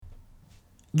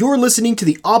You're listening to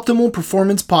the Optimal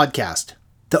Performance Podcast.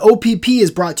 The OPP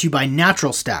is brought to you by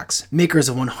Natural Stacks, makers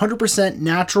of 100%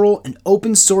 natural and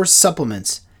open source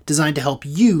supplements designed to help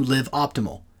you live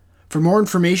optimal. For more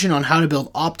information on how to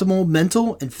build optimal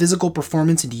mental and physical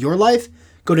performance into your life,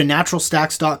 go to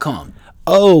naturalstacks.com.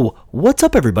 Oh, what's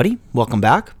up, everybody? Welcome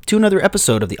back to another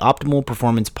episode of the Optimal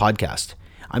Performance Podcast.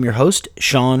 I'm your host,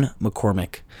 Sean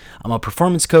McCormick. I'm a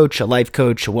performance coach, a life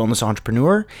coach, a wellness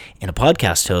entrepreneur, and a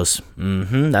podcast host.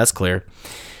 That's clear.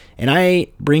 And I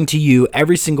bring to you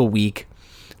every single week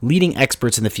leading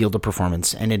experts in the field of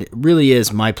performance. And it really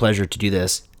is my pleasure to do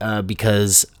this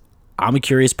because I'm a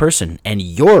curious person and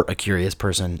you're a curious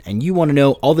person and you want to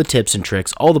know all the tips and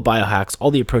tricks, all the biohacks,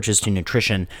 all the approaches to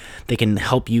nutrition that can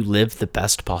help you live the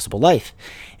best possible life.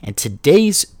 And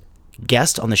today's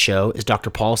guest on the show is Dr.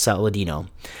 Paul Saladino.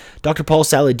 Dr. Paul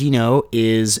Saladino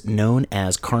is known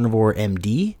as Carnivore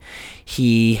MD.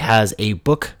 He has a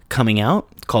book coming out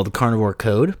called The Carnivore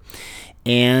Code.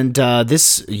 And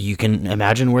this, you can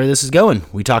imagine where this is going.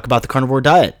 We talk about the carnivore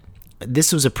diet.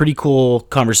 This was a pretty cool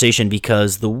conversation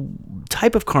because the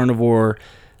type of carnivore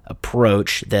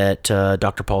approach that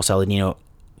Dr. Paul Saladino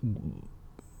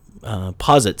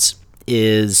posits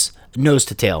is nose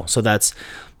to tail. So that's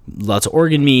lots of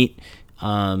organ meat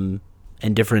and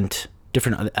different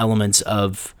elements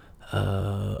of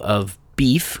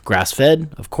beef,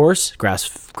 grass-fed, of course,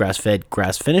 grass-fed,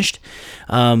 grass-finished.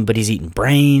 But he's eating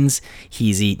brains,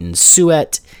 he's eating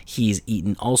suet, he's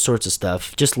eating all sorts of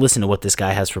stuff. Just listen to what this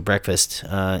guy has for breakfast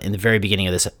in the very beginning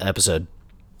of this episode.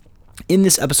 In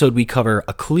this episode, we cover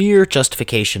a clear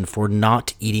justification for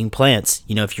not eating plants.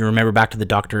 You know, if you remember back to the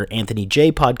Dr. Anthony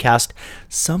J podcast,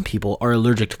 some people are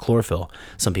allergic to chlorophyll.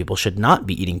 Some people should not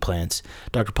be eating plants.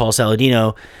 Dr. Paul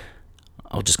Saladino,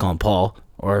 I'll just call him Paul,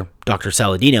 or Dr.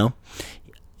 Saladino,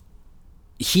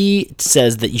 he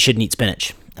says that you shouldn't eat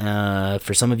spinach.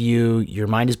 For some of you, your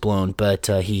mind is blown, but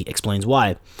he explains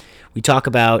why. We talk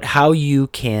about how you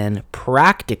can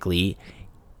practically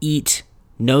eat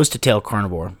nose-to-tail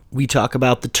carnivore. We talk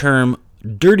about the term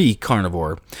dirty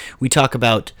carnivore. We talk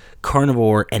about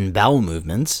carnivore and bowel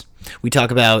movements. We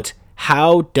talk about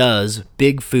how does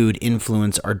big food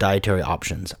influence our dietary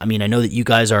options. I mean, I know that you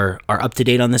guys are up to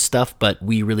date on this stuff, but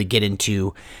we really get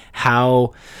into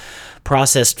how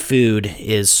processed food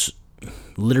is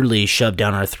literally shoved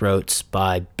down our throats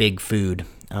by big food.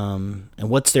 And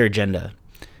what's their agenda?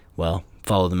 Well,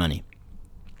 follow the money.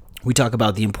 We talk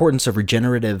about the importance of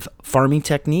regenerative farming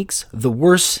techniques, the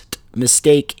worst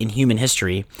mistake in human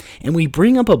history, and we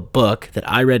bring up a book that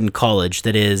I read in college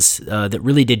that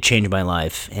really did change my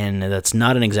life, and that's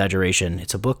not an exaggeration.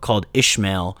 It's a book called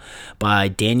Ishmael by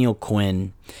Daniel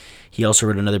Quinn. He also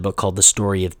wrote another book called The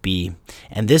Story of B,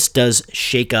 and this does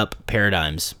shake up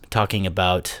paradigms, talking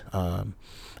about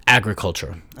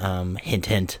agriculture. Hint,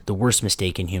 hint, the worst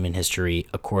mistake in human history,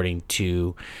 according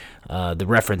to the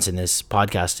reference in this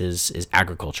podcast is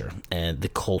agriculture and the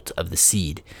cult of the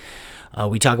seed.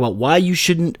 We talk about why you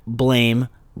shouldn't blame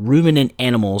ruminant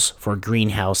animals for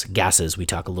greenhouse gases. We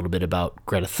talk a little bit about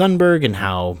Greta Thunberg and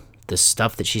how the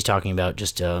stuff that she's talking about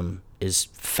just is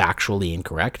factually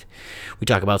incorrect. We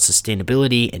talk about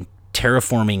sustainability and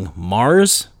terraforming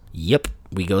Mars. Yep,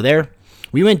 we go there.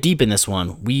 We went deep in this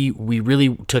one. We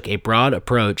really took a broad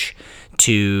approach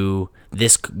to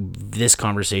this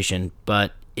conversation,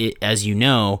 but as you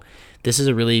know, this is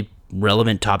a really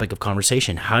relevant topic of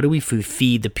conversation. How do we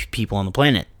feed the people on the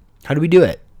planet? How do we do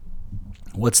it?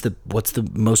 What's the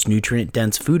most nutrient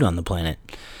dense food on the planet?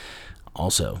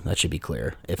 Also, that should be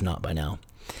clear, if not by now.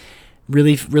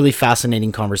 Really, really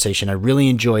fascinating conversation. I really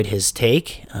enjoyed his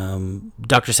take.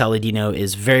 Dr. Saladino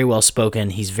is very well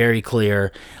spoken. He's very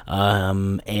clear,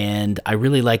 and I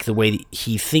really like the way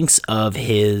he thinks of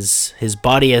his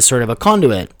body as sort of a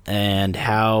conduit, and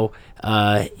how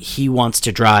he wants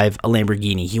to drive a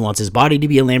Lamborghini. He wants his body to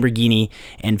be a Lamborghini,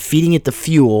 and feeding it the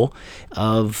fuel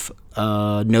of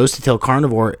nose-to-tail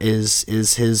carnivore is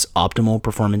his optimal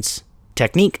performance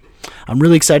technique. I'm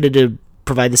really excited to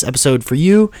provide this episode for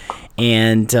you,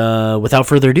 and without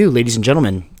further ado, ladies and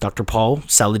gentlemen, Dr. Paul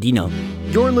Saladino.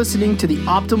 You're listening to the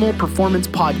Optimal Performance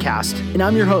Podcast, and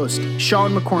I'm your host,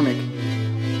 Sean McCormick.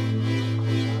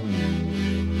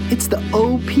 It's the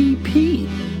OPP.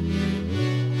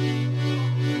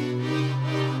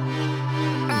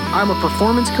 I'm a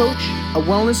performance coach, a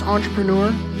wellness entrepreneur,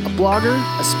 a blogger,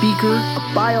 a speaker, a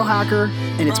biohacker,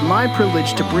 and it's my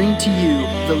privilege to bring to you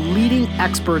the leading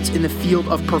experts in the field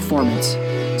of performance.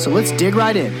 So let's dig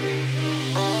right in.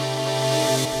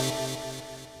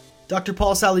 Dr.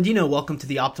 Paul Saladino, welcome to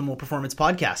the Optimal Performance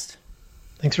Podcast.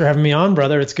 Thanks for having me on,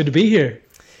 brother. It's good to be here.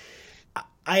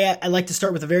 I like to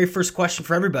start with the very first question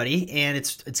for everybody, and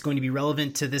it's going to be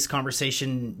relevant to this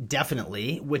conversation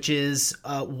definitely, which is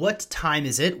what time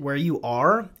is it where you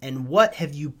are, and what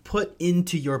have you put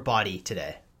into your body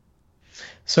today?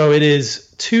 So it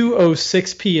is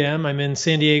 2:06 p.m. I'm in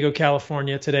San Diego,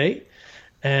 California today,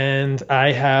 and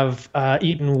I have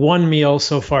eaten one meal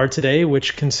so far today,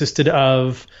 which consisted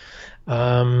of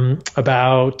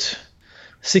about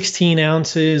 16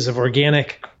 ounces of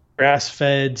organic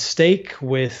grass-fed steak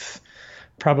with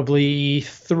probably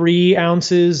 3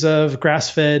 ounces of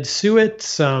grass-fed suet,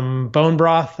 some bone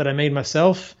broth that I made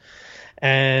myself,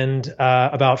 and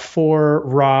about 4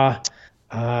 raw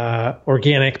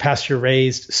organic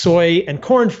pasture-raised soy and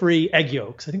corn-free egg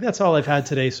yolks. I think that's all I've had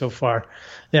today so far.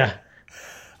 Yeah.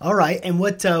 All right. And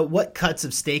what cuts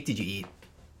of steak did you eat?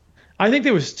 I think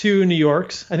there was 2 New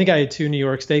Yorks. I think I had 2 New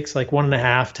York steaks, like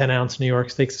 1.5 10-ounce New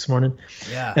York steaks this morning.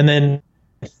 Yeah. And then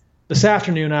this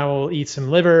afternoon, I will eat some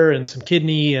liver and some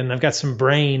kidney, and I've got some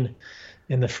brain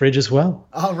in the fridge as well.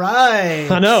 All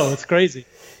right. I know, it's crazy.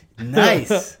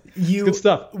 Nice. Good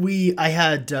stuff. I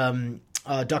had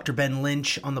Dr. Ben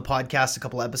Lynch on the podcast a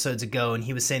couple episodes ago, and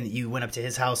he was saying that you went up to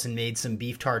his house and made some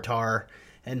beef tartare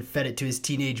and fed it to his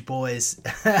teenage boys.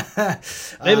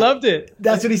 They loved it.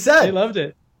 That's what he said. They loved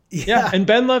it. Yeah, and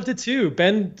Ben loved it too.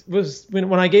 Ben was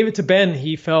when I gave it to Ben,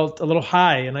 he felt a little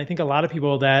high, and I think a lot of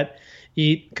people that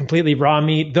eat completely raw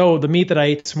meat, though the meat that I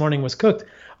ate this morning was cooked,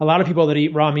 a lot of people that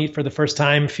eat raw meat for the first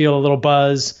time feel a little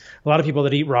buzz. A lot of people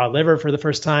that eat raw liver for the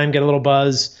first time get a little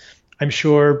buzz. I'm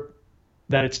sure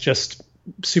that it's just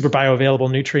super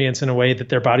bioavailable nutrients in a way that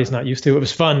their body's not used to. It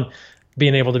was fun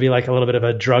being able to be like a little bit of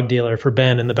a drug dealer for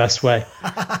Ben in the best way.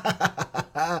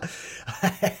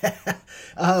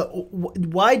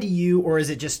 Why do you, or is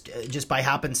it just by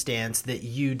happenstance that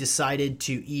you decided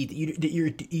to eat, that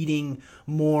you're eating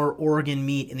more organ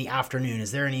meat in the afternoon?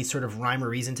 Is there any sort of rhyme or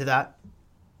reason to that?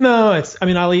 No,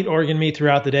 I'll eat organ meat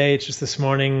throughout the day. It's just this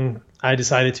morning I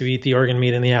decided to eat the organ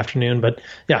meat in the afternoon, but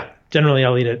yeah, generally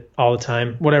I'll eat it all the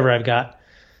time, whatever I've got.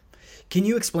 Can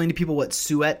you explain to people what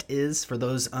suet is for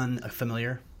those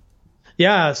unfamiliar?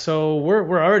 Yeah, so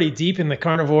we're already deep in the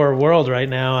carnivore world right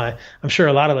now. I'm sure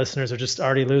a lot of listeners are just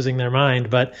already losing their mind,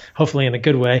 but hopefully in a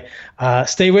good way.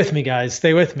 Stay with me, guys.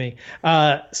 Stay with me.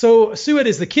 So suet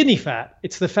is the kidney fat.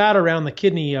 It's the fat around the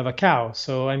kidney of a cow.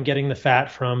 So I'm getting the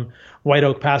fat from White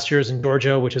Oak Pastures in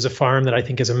Georgia, which is a farm that I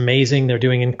think is amazing. They're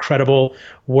doing incredible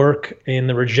work in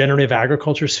the regenerative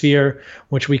agriculture sphere,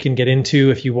 which we can get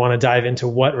into if you want to dive into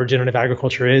what regenerative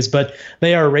agriculture is. But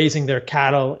they are raising their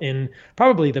cattle in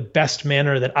probably the best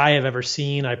manner that I have ever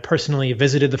seen. I personally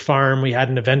visited the farm. We had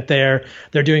an event there.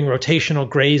 They're doing rotational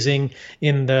grazing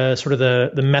in the sort of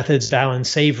the methods of Allen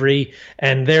Savory,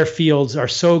 and their fields are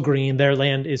so green. Their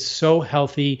land is so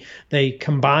healthy. They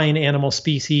combine animal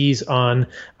species on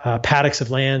paddocks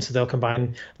of land, so they'll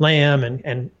combine lamb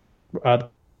and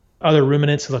other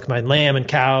ruminants, so they'll combine lamb and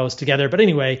cows together. But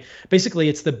anyway, basically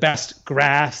it's the best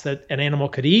grass that an animal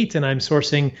could eat, and I'm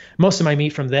sourcing most of my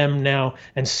meat from them now.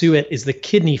 And suet is the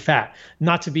kidney fat,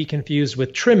 not to be confused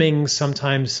with trimmings,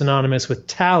 sometimes synonymous with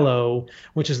tallow,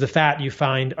 which is the fat you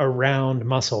find around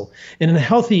muscle. In a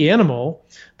healthy animal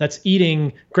that's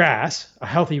eating grass, a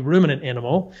healthy ruminant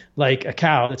animal like a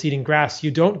cow that's eating grass,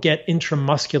 you don't get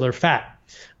intramuscular fat.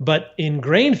 But in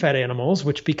grain-fed animals,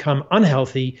 which become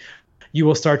unhealthy, you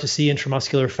will start to see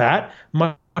intramuscular fat,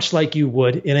 much like you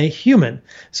would in a human.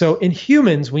 So in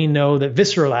humans, we know that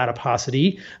visceral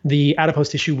adiposity, the adipose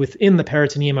tissue within the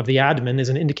peritoneum of the abdomen, is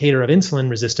an indicator of insulin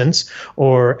resistance,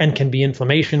 and can be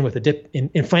inflammation with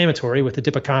inflammatory with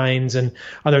adipokines and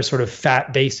other sort of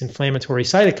fat-based inflammatory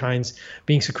cytokines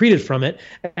being secreted from it.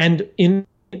 And in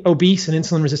obese and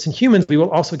insulin resistant humans, we will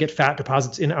also get fat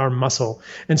deposits in our muscle.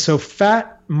 And so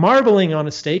fat marbling on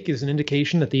a steak is an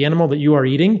indication that the animal that you are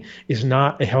eating is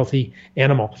not a healthy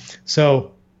animal.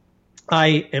 So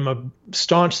I am a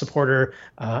staunch supporter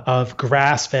of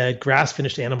grass-fed,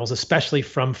 grass-finished animals, especially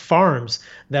from farms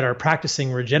that are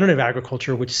practicing regenerative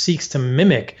agriculture, which seeks to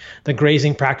mimic the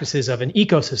grazing practices of an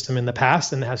ecosystem in the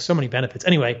past and has so many benefits.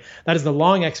 Anyway, that is the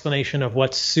long explanation of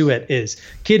what suet is.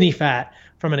 Kidney fat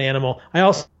from an animal. I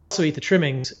also eat the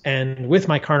trimmings, and with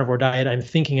my carnivore diet, I'm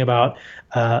thinking about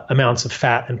amounts of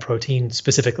fat and protein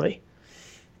specifically.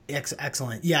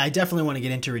 Excellent. Yeah, I definitely want to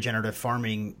get into regenerative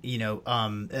farming.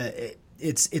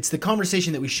 It's the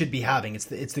conversation that we should be having.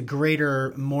 It's the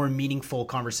greater, more meaningful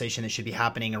conversation that should be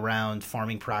happening around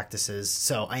farming practices.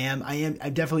 So I'm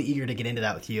definitely eager to get into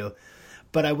that with you.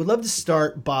 But I would love to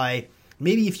start by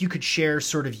maybe if you could share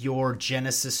sort of your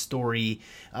genesis story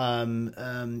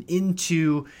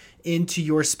into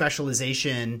your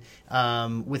specialization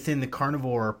within the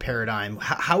carnivore paradigm.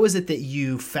 How is it that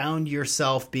you found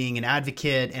yourself being an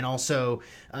advocate and also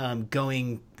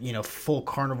going, full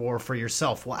carnivore for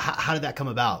yourself? How did that come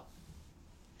about?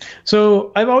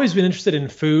 So I've always been interested in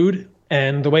food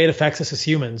and the way it affects us as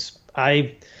humans.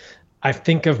 I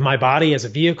think of my body as a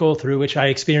vehicle through which I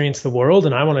experience the world,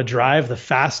 and I want to drive the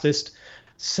fastest,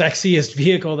 sexiest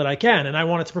vehicle that I can, and I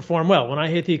want it to perform well. When I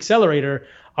hit the accelerator,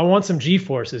 I want some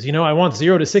G-forces. I want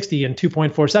 0 to 60 in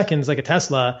 2.4 seconds like a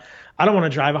Tesla. I don't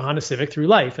want to drive a Honda Civic through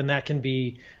life. And that can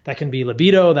be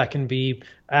libido, that can be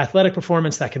athletic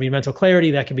performance, that can be mental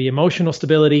clarity, that can be emotional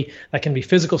stability, that can be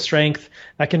physical strength,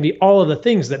 that can be all of the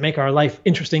things that make our life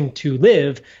interesting to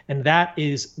live. And that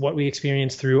is what we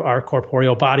experience through our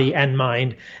corporeal body and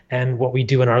mind and what we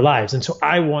do in our lives. And so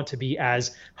I want to be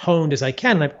as honed as I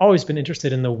can. And I've always been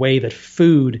interested in the way that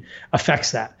food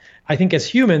affects that. I think as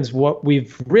humans, what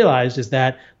we've realized is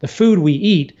that the food we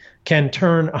eat can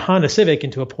turn a Honda Civic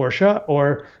into a Porsche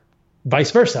or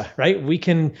vice versa, right? We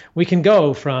can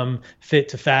go from fit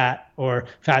to fat or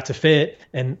fat to fit,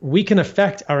 and we can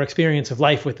affect our experience of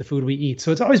life with the food we eat.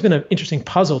 So it's always been an interesting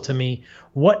puzzle to me.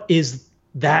 What is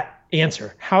that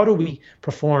answer? How do we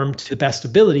perform to the best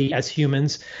ability as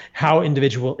humans? How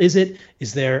individual is it?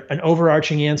 Is there an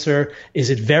overarching answer? Is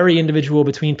it very individual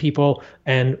between people?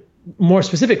 And more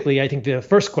specifically, I think the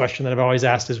first question that I've always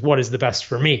asked is, what is the best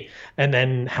for me? And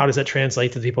then how does that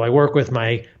translate to the people I work with,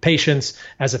 my patients,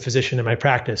 as a physician in my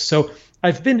practice? So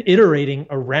I've been iterating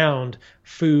around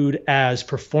food as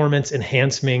performance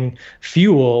enhancing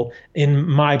fuel in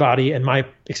my body and my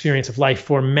experience of life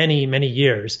for many, many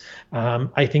years.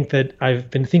 I think that I've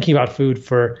been thinking about food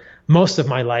for most of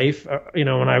my life. When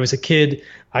I was a kid,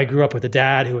 I grew up with a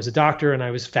dad who was a doctor, and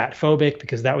I was fat phobic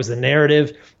because that was the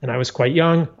narrative. And I was quite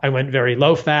young. I went very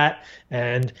low fat,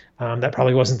 and that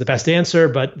probably wasn't the best answer,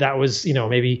 but that was,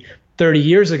 maybe 30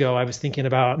 years ago, I was thinking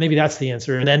about maybe that's the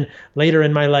answer. And then later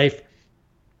in my life,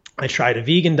 I tried a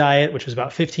vegan diet, which was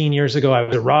about 15 years ago. I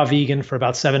was a raw vegan for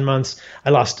about 7 months. I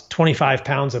lost 25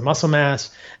 pounds of muscle mass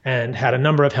and had a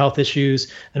number of health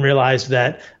issues, and realized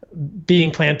that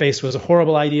being plant-based was a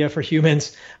horrible idea for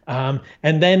humans,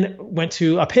 and then went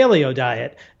to a paleo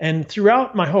diet. And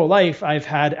throughout my whole life, I've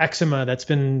had eczema that's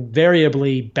been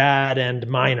variably bad and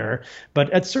minor, but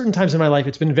at certain times in my life,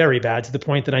 it's been very bad to the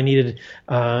point that I needed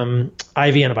IV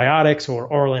antibiotics or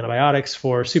oral antibiotics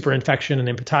for superinfection and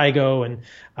impetigo. And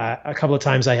a couple of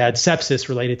times I had sepsis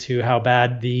related to how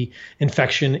bad the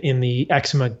infection in the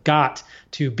eczema got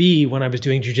to be when I was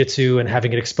doing jujitsu and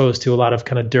having it exposed to a lot of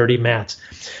kind of dirty mats.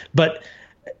 But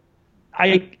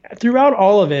throughout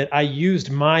all of it, I used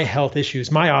my health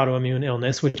issues, my autoimmune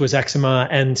illness, which was eczema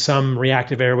and some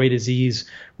reactive airway disease,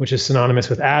 which is synonymous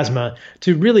with asthma,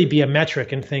 to really be a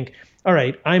metric and think, all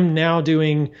right, I'm now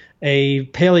doing a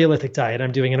Paleolithic diet.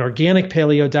 I'm doing an organic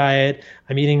paleo diet.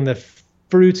 I'm eating the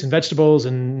fruits and vegetables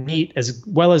and meat as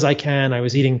well as I can. I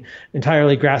was eating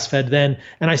entirely grass-fed then,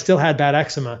 and I still had bad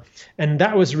eczema. And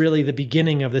that was really the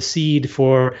beginning of the seed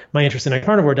for my interest in a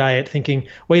carnivore diet, thinking,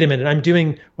 wait a minute, I'm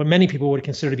doing what many people would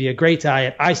consider to be a great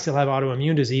diet. I still have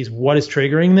autoimmune disease. What is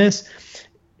triggering this?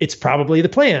 It's probably the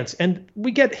plants. And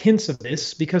we get hints of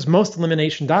this because most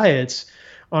elimination diets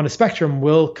on a spectrum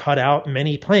will cut out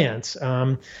many plants.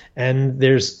 And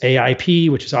there's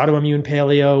AIP, which is autoimmune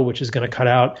paleo, which is going to cut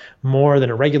out more than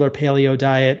a regular paleo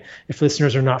diet. If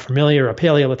listeners are not familiar, a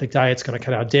Paleolithic diet is going to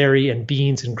cut out dairy and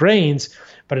beans and grains,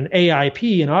 but an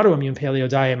AIP, an autoimmune paleo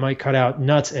diet, might cut out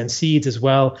nuts and seeds as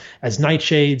well as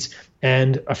nightshades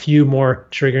and a few more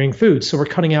triggering foods. So we're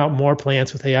cutting out more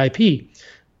plants with AIP.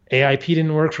 AIP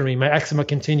didn't work for me. My eczema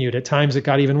continued. At times it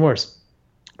got even worse.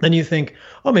 Then you think,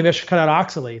 oh, maybe I should cut out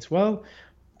oxalates. Well,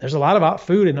 there's a lot of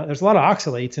food and there's a lot of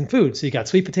oxalates in food. So you got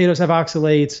sweet potatoes have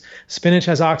oxalates, spinach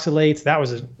has oxalates. That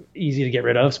was easy to get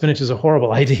rid of. Spinach is a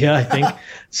horrible idea, I think.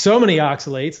 So many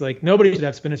oxalates, like nobody should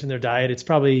have spinach in their diet. It's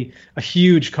probably a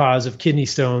huge cause of kidney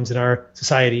stones in our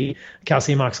society,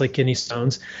 calcium oxalate kidney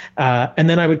stones. And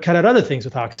then I would cut out other things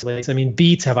with oxalates. I mean,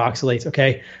 beets have oxalates.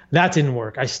 Okay, that didn't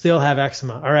work. I still have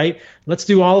eczema. All right, let's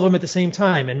do all of them at the same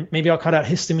time. And maybe I'll cut out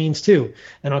histamines too.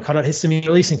 And I'll cut out histamine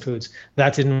releasing foods.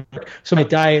 That didn't work. So my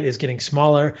diet is getting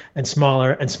smaller and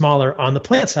smaller and smaller on the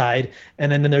plant side.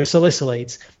 And then there's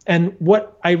salicylates. And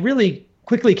what I really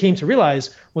quickly came to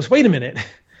realize was, wait a minute,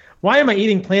 why am I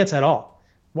eating plants at all?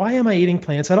 Why am I eating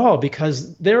plants at all?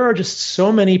 Because there are just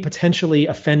so many potentially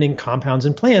offending compounds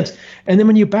in plants. And then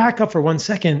when you back up for 1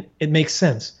 second, it makes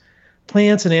sense.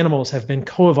 plants and animals have been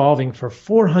co-evolving for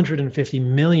 450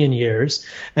 million years,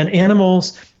 and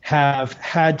animals have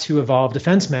had to evolve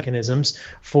defense mechanisms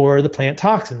for the plant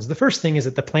toxins. The first thing is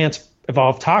that the plants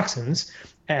evolve toxins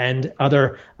and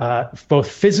other both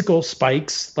physical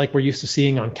spikes like we're used to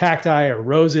seeing on cacti or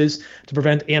roses to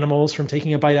prevent animals from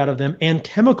taking a bite out of them, and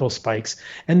chemical spikes.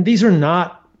 And these are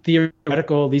not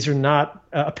theoretical, these are not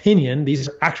opinion, these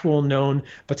are actual known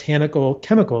botanical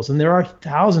chemicals, and there are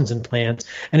thousands in plants.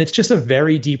 And it's just a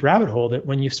very deep rabbit hole that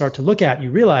when you start to look at, you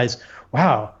realize,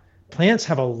 wow, plants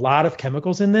have a lot of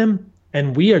chemicals in them,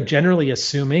 and we are generally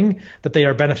assuming that they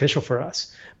are beneficial for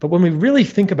us. But when we really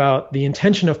think about the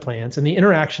intention of plants and the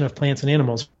interaction of plants and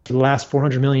animals for the last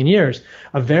 400 million years,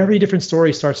 a very different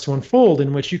story starts to unfold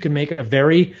in which you can make a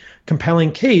very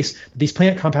compelling case that these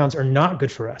plant compounds are not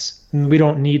good for us. And we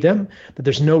don't need them, that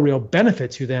there's no real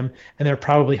benefit to them, and they're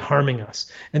probably harming us.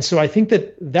 And so I think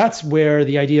that that's where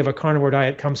the idea of a carnivore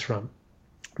diet comes from.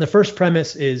 The first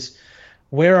premise is,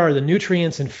 where are the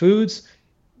nutrients in foods?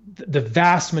 The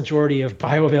vast majority of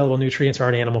bioavailable nutrients are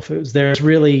in animal foods. There's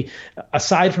really,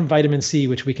 aside from vitamin C,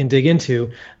 which we can dig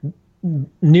into,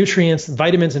 nutrients,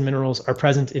 vitamins, and minerals are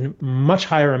present in much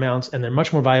higher amounts, and they're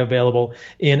much more bioavailable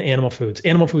in animal foods.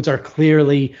 Animal foods are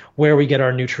clearly where we get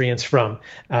our nutrients from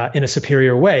in a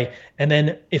superior way. And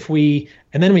then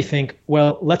we think,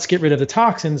 well, let's get rid of the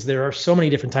toxins. There are so many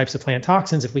different types of plant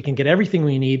toxins. If we can get everything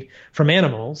we need from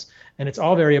animals, and it's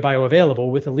all very bioavailable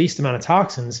with the least amount of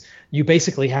toxins, you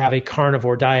basically have a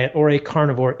carnivore diet or a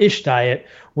carnivore-ish diet,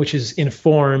 which is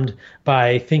informed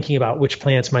by thinking about which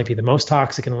plants might be the most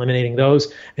toxic and eliminating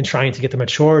those, and trying to get the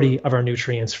majority of our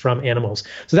nutrients from animals.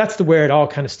 So that's where it all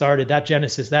kind of started, that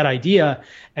genesis, that idea.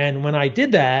 And when I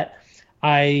did that,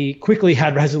 I quickly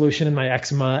had resolution in my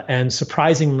eczema and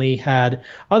surprisingly had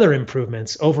other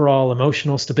improvements, overall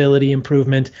emotional stability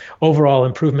improvement, overall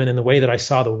improvement in the way that I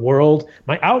saw the world.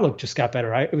 My outlook just got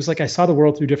better. It was like I saw the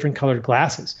world through different colored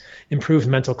glasses, improved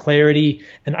mental clarity,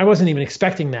 and I wasn't even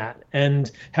expecting that,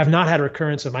 and have not had a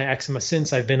recurrence of my eczema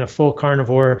since. I've been a full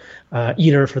carnivore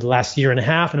eater for the last year and a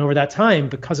half, and over that time,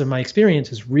 because of my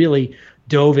experiences, really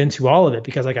dove into all of it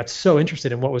because I got so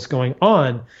interested in what was going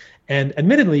on. And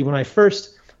admittedly, when I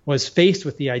first was faced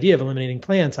with the idea of eliminating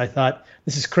plants, I thought,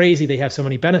 this is crazy. They have so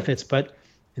many benefits. But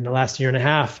in the last year and a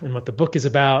half, and what the book is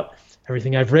about,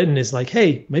 everything I've written is like,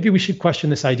 hey, maybe we should question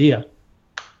this idea.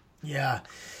 Yeah.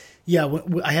 Yeah,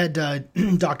 I had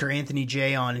Dr. Anthony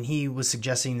J on, and he was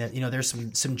suggesting that there's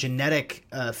some genetic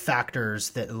factors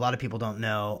that a lot of people don't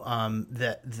know,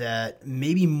 that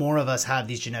maybe more of us have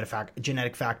these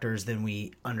genetic factors than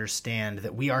we understand.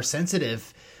 That we are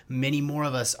sensitive. Many more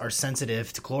of us are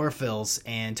sensitive to chlorophylls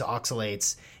and to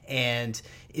oxalates. And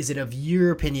is it of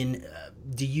your opinion?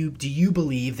 Do you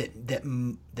believe that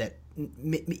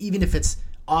even if it's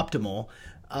optimal,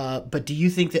 but do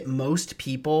you think that most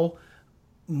people,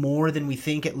 more than we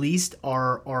think at least,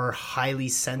 are highly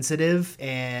sensitive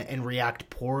and react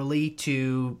poorly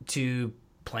to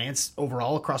plants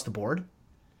overall across the board?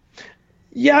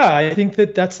 Yeah, I think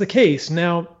that that's the case.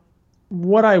 Now,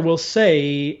 what I will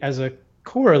say as a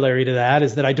corollary to that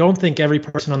is that I don't think every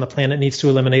person on the planet needs to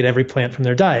eliminate every plant from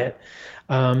their diet.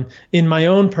 In my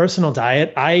own personal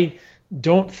diet, I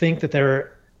don't think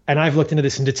that and I've looked into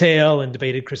this in detail and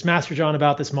debated Chris Masterjohn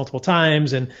about this multiple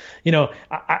times. And,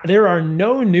 there are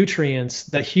no nutrients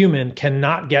that human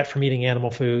cannot get from eating animal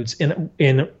foods in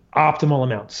optimal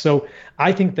amounts. So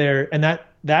I think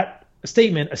that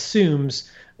statement assumes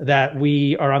that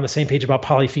we are on the same page about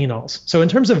polyphenols. So in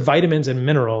terms of vitamins and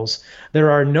minerals,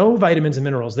 there are no vitamins and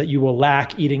minerals that you will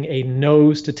lack eating a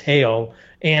nose to tail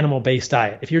animal-based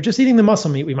diet. If you're just eating the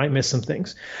muscle meat, we might miss some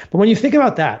things. But when you think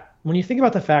about that, when you think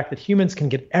about the fact that humans can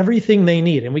get everything they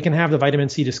need, and we can have the vitamin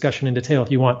C discussion in detail if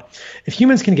you want, if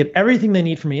humans can get everything they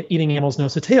need from eating animals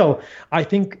nose to tail, I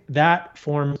think that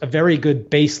forms a very good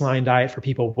baseline diet for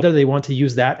people. Whether they want to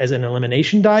use that as an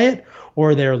elimination diet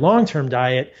or their long-term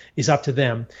diet is up to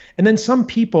them. And then some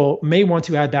people may want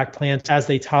to add back plants as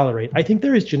they tolerate. I think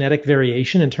there is genetic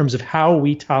variation in terms of how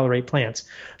we tolerate plants.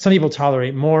 Some people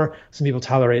tolerate more, some people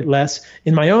tolerate less.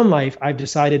 In my own life, I've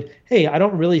decided, hey, I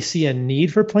don't really see a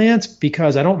need for plants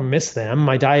because I don't miss them.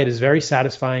 My diet is very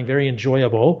satisfying, very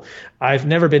enjoyable. I've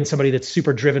never been somebody that's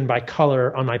super driven by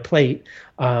color on my plate.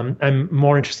 I'm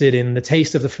more interested in the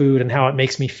taste of the food and how it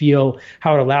makes me feel,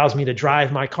 how it allows me to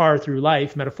drive my car through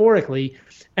life metaphorically.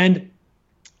 And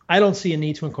I don't see a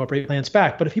need to incorporate plants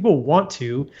back. But if people want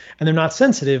to, and they're not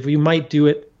sensitive, you might do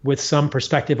it with some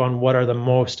perspective on what are the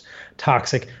most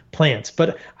toxic plants.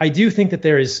 But I do think that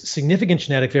there is significant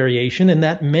genetic variation and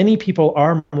that many people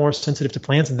are more sensitive to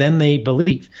plants than they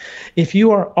believe. If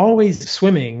you are always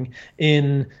swimming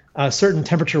in a certain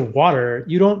temperature water,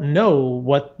 you don't know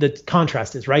what the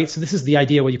contrast is, right? So this is the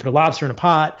idea where you put a lobster in a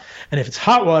pot, and if it's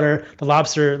hot water, the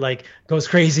lobster like goes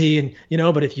crazy, and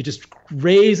but if you just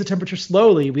raise the temperature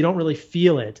slowly, we don't really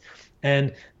feel it.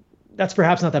 And that's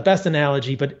perhaps not the best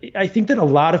analogy, but I think that a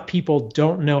lot of people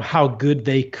don't know how good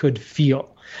they could feel.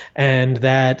 And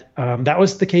that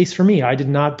was the case for me. I did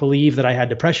not believe that I had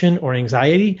depression or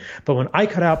anxiety, but when I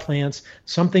cut out plants,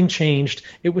 something changed.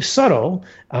 It was subtle,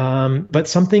 but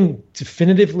something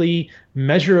definitively,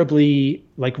 measurably,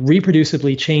 like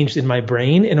reproducibly changed in my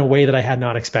brain in a way that I had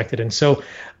not expected. And so,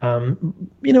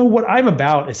 what I'm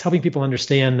about is helping people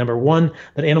understand, number one,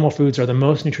 that animal foods are the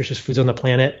most nutritious foods on the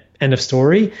planet, end of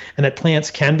story, and that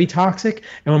plants can be toxic.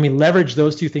 And when we leverage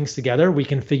those two things together, we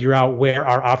can figure out where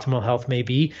our optimal health may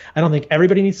be. I don't think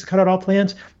everybody needs to cut out all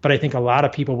plants, but I think a lot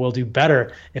of people will do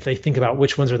better if they think about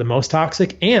which ones are the most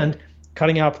toxic. And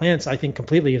cutting out plants, I think,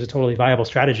 completely is a totally viable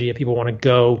strategy if people want to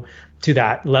go to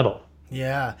that level.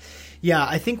 Yeah.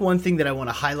 I think one thing that I want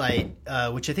to highlight,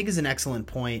 which I think is an excellent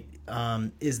point,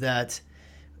 is that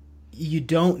you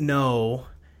don't know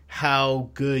how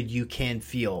good you can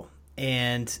feel.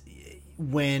 And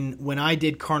when I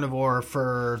did carnivore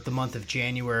for the month of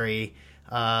January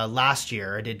last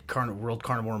year, I did World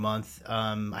Carnivore Month.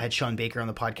 I had Sean Baker on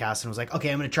the podcast and was like,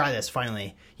 okay, I'm going to try this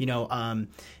finally.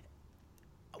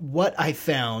 What I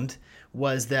found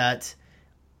was that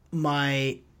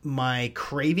my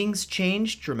cravings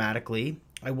changed dramatically.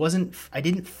 I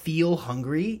didn't feel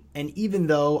hungry. And even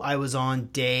though I was on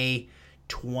day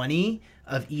 20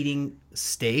 of eating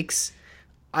steaks,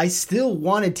 I still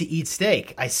wanted to eat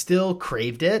steak. I still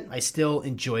craved it. I still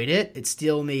enjoyed it. It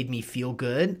still made me feel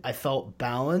good. I felt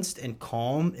balanced and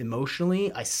calm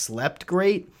emotionally. I slept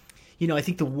great. I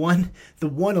think the one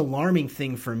alarming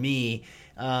thing for me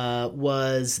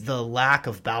was the lack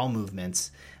of bowel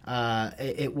movements.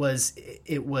 It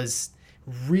was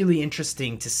really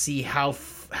interesting to see how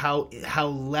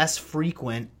less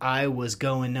frequent I was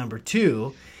going number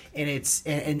 2.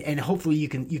 And hopefully you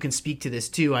can speak to this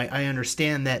too. I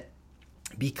understand that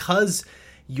because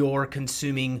you're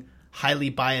consuming highly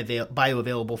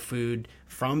bioavailable food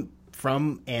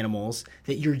from animals,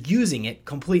 that you're using it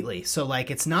completely. So like,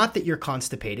 it's not that you're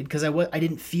constipated, because I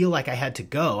didn't feel like I had to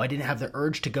go. I didn't have the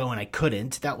urge to go and I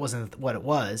couldn't. That wasn't what it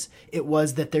was. It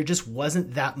was that there just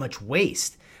wasn't that much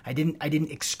waste. I didn't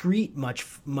excrete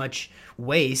much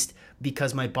waste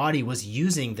because my body was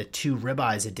using the 2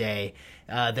 ribeyes a day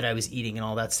that I was eating and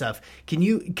all that stuff.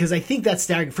 Because I think that's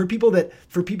staggering for people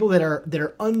that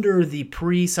are under the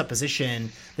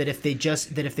presupposition that if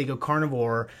they go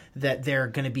carnivore, that they're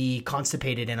going to be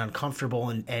constipated and uncomfortable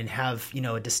and have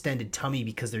a distended tummy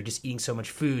because they're just eating so much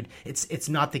food. It's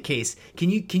not the case. Can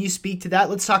you speak to that?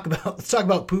 Let's talk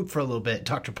about poop for a little bit,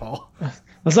 Dr. Paul.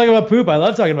 Let's talk about poop. I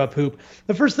love talking about poop.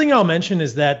 The first thing I'll mention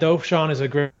is that though Sean is a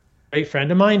great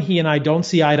friend of mine, he and I don't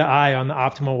see eye to eye on the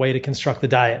optimal way to construct the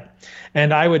diet.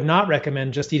 And I would not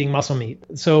recommend just eating muscle meat.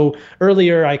 So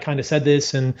earlier I kind of said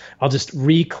this, and I'll just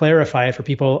re-clarify it for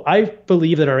people. I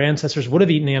believe that our ancestors would have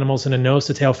eaten animals in a nose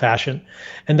to tail fashion.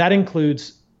 And that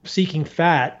includes seeking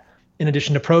fat in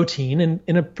addition to protein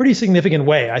in a pretty significant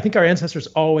way. I think our ancestors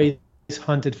always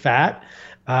hunted fat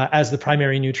as the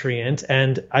primary nutrient.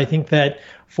 And I think that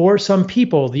for some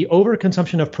people, the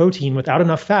overconsumption of protein without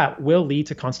enough fat will lead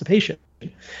to constipation,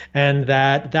 and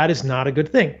that is not a good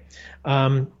thing.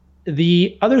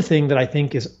 The other thing that I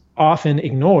think is often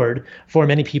ignored for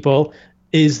many people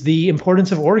is the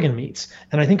importance of organ meats.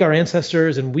 And I think our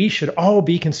ancestors and we should all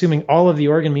be consuming all of the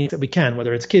organ meats that we can,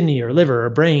 whether it's kidney or liver or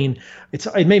brain.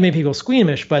 It may make people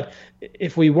squeamish, but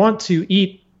if we want to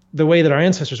eat the way that our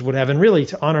ancestors would have, and really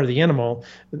to honor the animal,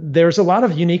 there's a lot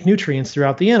of unique nutrients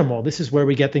throughout the animal. This is where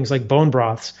we get things like bone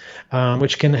broths,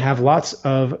 which can have lots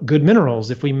of good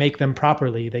minerals if we make them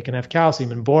properly. They can have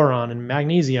calcium and boron and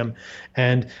magnesium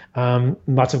and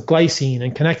lots of glycine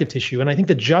and connective tissue. And I think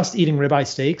that just eating ribeye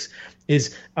steaks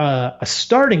is a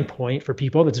starting point for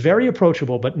people that's very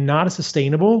approachable, but not a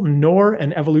sustainable nor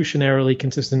an evolutionarily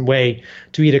consistent way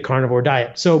to eat a carnivore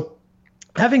diet. So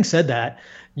having said that,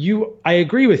 I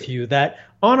agree with you that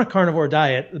on a carnivore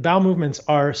diet, the bowel movements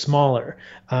are smaller.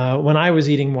 When I was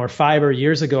eating more fiber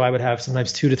years ago, I would have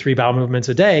sometimes 2 to 3 bowel movements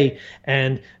a day.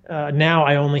 And now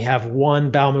I only have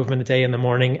 1 bowel movement a day in the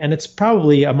morning. And it's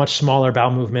probably a much smaller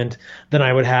bowel movement than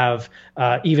I would have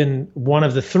even one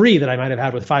of the 3 that I might have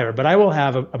had with fiber. But I will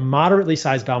have a moderately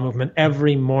sized bowel movement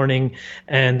every morning.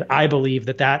 And I believe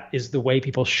that is the way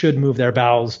people should move their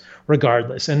bowels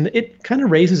regardless. And it kind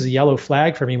of raises a yellow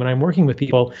flag for me when I'm working with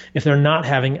people if they're not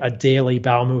having a daily bowel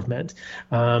bowel movement.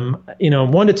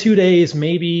 1 to 2 days,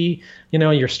 maybe,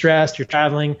 you're stressed, you're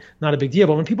traveling, not a big deal.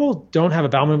 But when people don't have a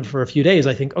bowel movement for a few days,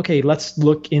 I think, okay, let's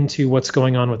look into what's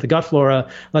going on with the gut flora.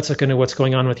 Let's look into what's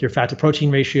going on with your fat to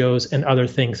protein ratios and other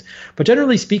things. But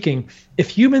generally speaking, if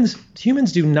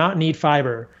humans do not need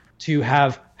fiber to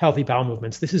have healthy bowel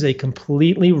movements. This is a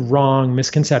completely wrong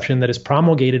misconception that is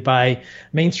promulgated by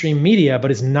mainstream media, but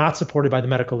is not supported by the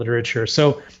medical literature.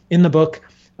 So in the book,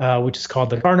 which is called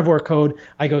The Carnivore Code,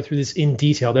 I go through this in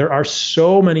detail. There are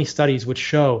so many studies which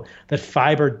show that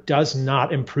fiber does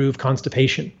not improve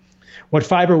constipation. What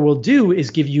fiber will do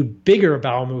is give you bigger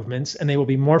bowel movements, and they will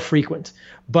be more frequent.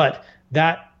 But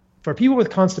that for people with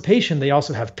constipation, they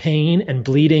also have pain and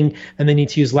bleeding, and they need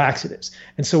to use laxatives.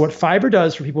 And so what fiber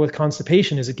does for people with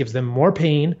constipation is it gives them more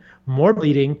pain, more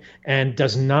bleeding, and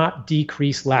does not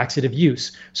decrease laxative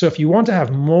use. So if you want to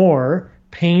have more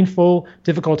painful,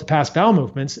 difficult to pass bowel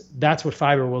movements, that's what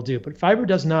fiber will do. But fiber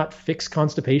does not fix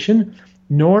constipation,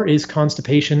 nor is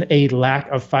constipation a lack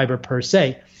of fiber per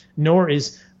se, nor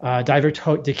is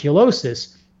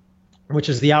diverticulosis, which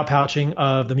is the outpouching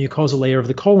of the mucosal layer of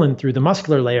the colon through the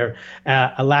muscular layer,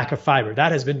 a lack of fiber.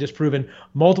 That has been disproven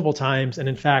multiple times. And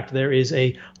in fact, there is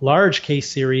a large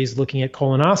case series looking at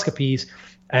colonoscopies,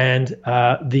 and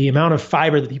the amount of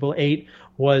fiber that people ate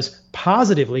was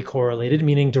positively correlated,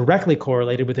 meaning directly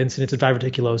correlated with incidence of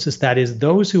diverticulosis. That is,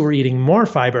 those who were eating more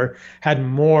fiber had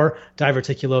more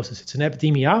diverticulosis. It's an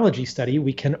epidemiology study.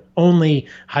 We can only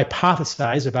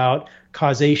hypothesize about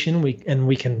causation,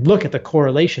 we can look at the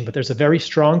correlation, but there's a very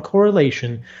strong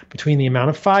correlation between the amount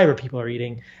of fiber people are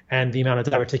eating and the amount of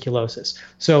diverticulosis.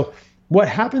 So what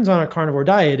happens on a carnivore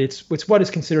diet, it's what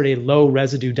is considered a low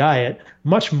residue diet.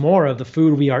 Much more of the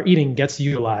food we are eating gets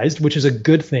utilized, which is a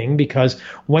good thing, because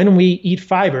when we eat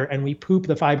fiber and we poop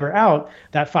the fiber out,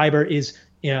 that fiber is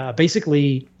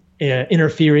basically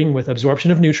interfering with absorption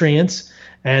of nutrients.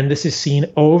 And this is seen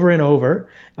over and over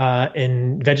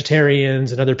in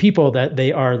vegetarians and other people, that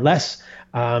they are less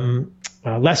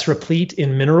replete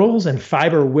in minerals, and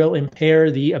fiber will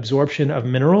impair the absorption of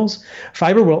minerals.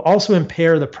 Fiber will also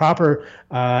impair the proper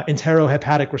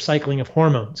enterohepatic recycling of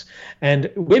hormones. And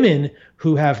women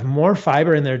who have more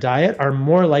fiber in their diet are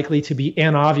more likely to be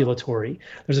anovulatory.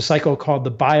 There's a cycle called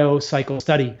the BioCycle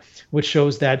study, which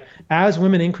shows that as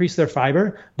women increase their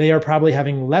fiber, they are probably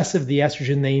having less of the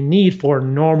estrogen they need for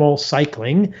normal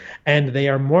cycling, and they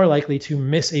are more likely to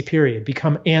miss a period,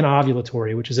 become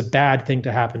anovulatory, which is a bad thing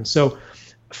to happen. So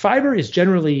fiber is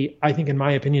generally, I think, in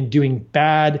my opinion, doing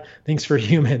bad things for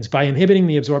humans by inhibiting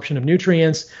the absorption of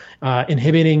nutrients,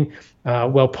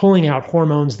 pulling out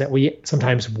hormones that we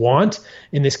sometimes want,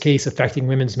 in this case, affecting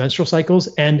women's menstrual cycles.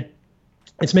 And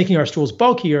it's making our stools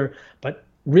bulkier, but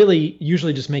really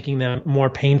usually just making them more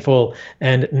painful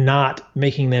and not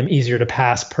making them easier to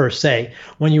pass per se.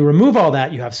 When you remove all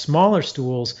that, you have smaller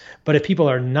stools. But if people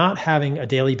are not having a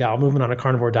daily bowel movement on a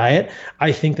carnivore diet,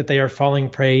 I think that they are falling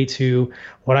prey to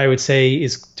what I would say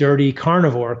is dirty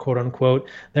carnivore, quote unquote.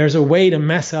 There's a way to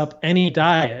mess up any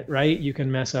diet, right? You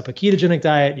can mess up a ketogenic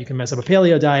diet, you can mess up a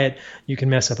paleo diet, you can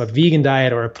mess up a vegan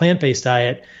diet or a plant-based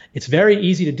diet. It's very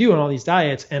easy to do on all these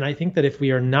diets. And I think that if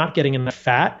we are not getting enough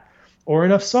fat or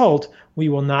enough salt, we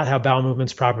will not have bowel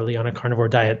movements properly on a carnivore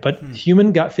diet. But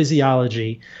human gut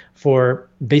physiology for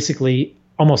basically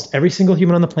almost every single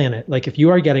human on the planet, like if you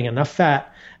are getting enough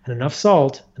fat and enough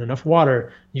salt and enough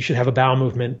water, you should have a bowel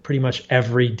movement pretty much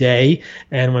every day.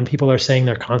 And when people are saying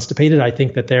they're constipated, I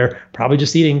think that they're probably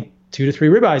just eating 2 to 3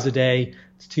 ribeyes a day.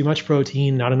 It's too much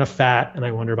protein, not enough fat, and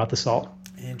I wonder about the salt.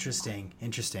 Interesting.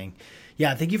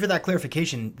 Yeah, thank you for that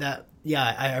clarification.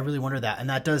 I really wonder that. And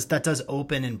that does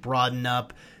open and broaden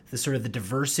up the sort of the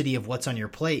diversity of what's on your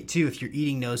plate too. If you're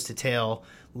eating nose to tail,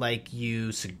 like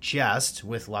you suggest,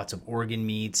 with lots of organ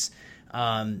meats,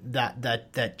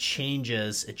 that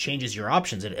changes your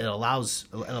options. It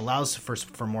allows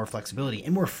for more flexibility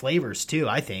and more flavors too,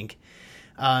 I think.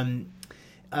 I'm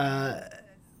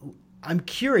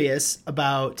curious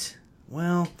about,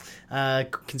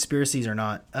 conspiracies or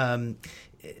not,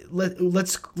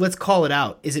 let's call it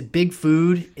out. Is it big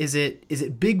food? Is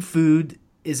it big food?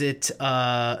 Is it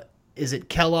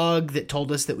Kellogg that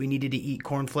told us that we needed to eat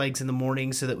cornflakes in the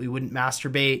morning so that we wouldn't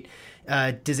masturbate?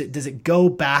 Does it go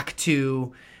back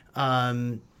to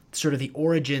sort of the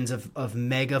origins of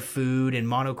mega food and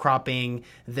monocropping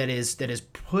that is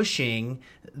pushing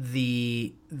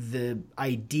the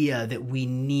idea that we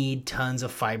need tons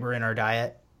of fiber in our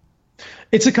diet?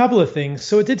 It's a couple of things.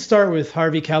 So it did start with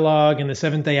Harvey Kellogg and the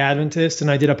Seventh-day Adventist,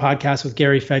 and I did a podcast with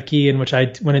Gary Fettke in which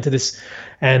I went into this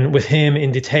and with him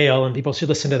in detail, and people should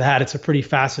listen to that. It's a pretty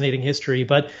fascinating history.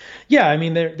 But yeah, I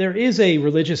mean, there is a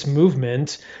religious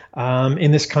movement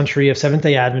in this country of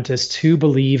Seventh-day Adventists who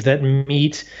believe that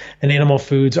meat and animal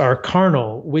foods are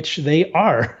carnal, which they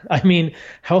are. I mean,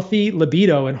 healthy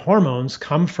libido and hormones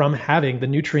come from having the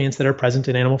nutrients that are present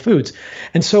in animal foods.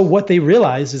 And so what they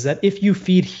realize is that if you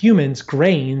feed humans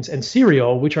grains and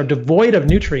cereal, which are devoid of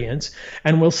nutrients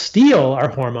and will steal our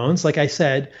hormones, like I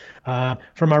said,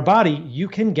 from our body, you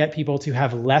can get people to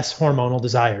have less hormonal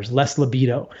desires, less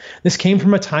libido. This came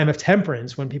from a time of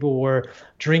temperance when people were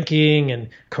drinking and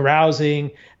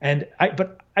carousing.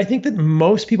 But I think that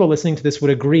most people listening to this would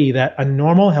agree that a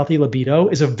normal, healthy libido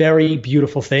is a very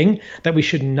beautiful thing that we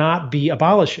should not be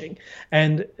abolishing.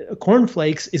 And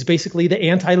cornflakes is basically the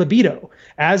anti-libido,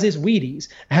 as is Wheaties,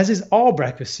 as is all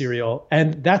breakfast cereal.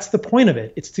 And that's the point of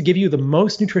it. It's to give you the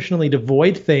most nutritionally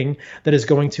devoid thing that is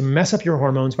going to mess up your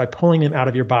hormones by pulling them out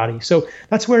of your body. So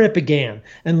that's where it began.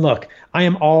 And look, I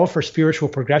am all for spiritual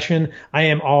progression. I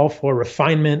am all for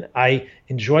refinement. I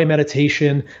enjoy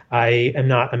meditation. I am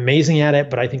not amazing at it,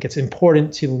 but I think it's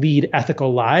important to lead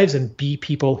ethical lives and be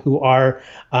people who are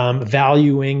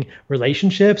valuing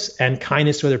relationships and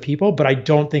kindness to other people. But I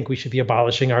don't think we should be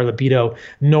abolishing our libido,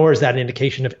 nor is that an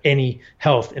indication of any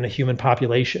health in a human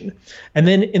population. And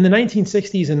then in the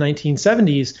 1960s and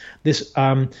 1970s, this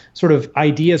sort of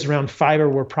ideas around fiber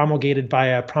were promulgated by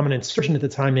a prominent surgeon at the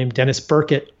time named Dennis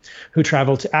Burkitt, who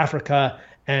traveled to Africa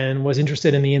and was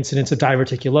interested in the incidence of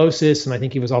diverticulosis. And I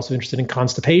think he was also interested in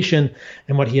constipation.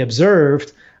 And what he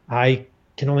observed, I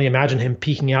can only imagine him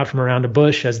peeking out from around a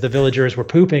bush as the villagers were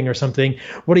pooping or something.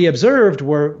 What he observed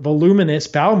were voluminous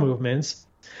bowel movements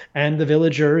and the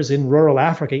villagers in rural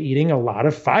Africa eating a lot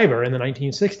of fiber in the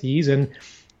 1960s. And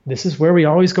this is where we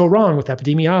always go wrong with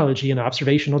epidemiology and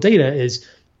observational data is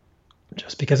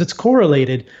just because it's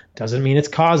correlated doesn't mean it's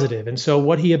causative. And so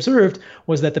what he observed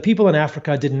was that the people in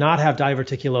Africa did not have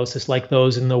diverticulosis like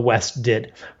those in the West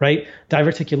did, right?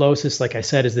 Diverticulosis, like I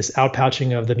said, is this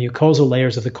outpouching of the mucosal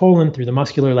layers of the colon through the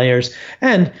muscular layers.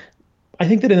 And I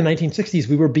think that in the 1960s,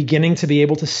 we were beginning to be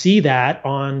able to see that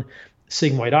on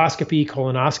sigmoidoscopy,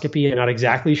 colonoscopy. I'm not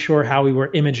exactly sure how we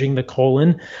were imaging the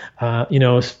colon,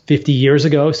 50 years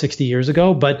ago, 60 years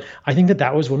ago. But I think that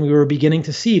that was when we were beginning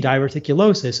to see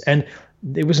diverticulosis. And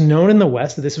it was known in the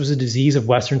West that this was a disease of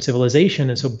Western civilization.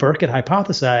 And so Burkitt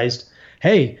hypothesized,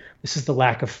 hey, this is the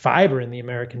lack of fiber in the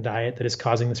American diet that is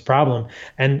causing this problem.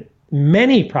 And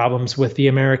many problems with the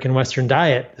American Western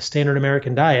diet, the standard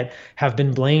American diet, have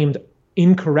been blamed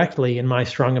incorrectly, in my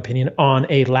strong opinion, on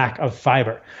a lack of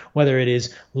fiber, whether it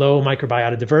is low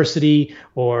microbiota diversity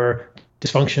or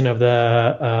dysfunction of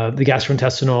the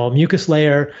gastrointestinal mucus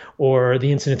layer or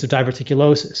the incidence of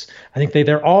diverticulosis. I think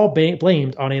they're all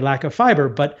blamed on a lack of fiber,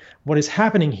 but what is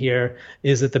happening here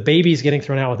is that the baby's getting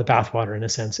thrown out with the bathwater in a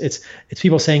sense. It's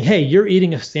people saying, hey, you're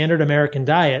eating a standard American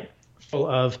diet full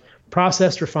of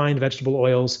processed refined vegetable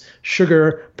oils,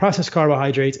 sugar, processed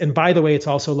carbohydrates, and by the way, it's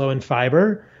also low in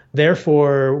fiber.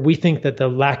 Therefore, we think that the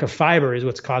lack of fiber is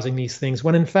what's causing these things,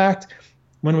 when in fact,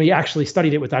 when we actually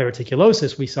studied it with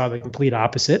diverticulosis, we saw the complete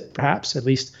opposite, perhaps. At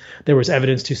least there was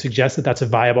evidence to suggest that that's a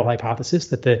viable hypothesis,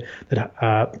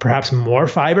 that perhaps more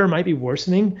fiber might be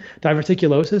worsening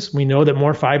diverticulosis. We know that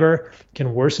more fiber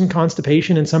can worsen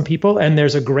constipation in some people, and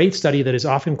there's a great study that is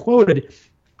often quoted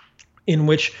in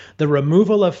which the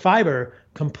removal of fiber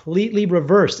completely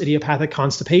reversed idiopathic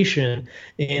constipation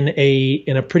in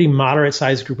a pretty moderate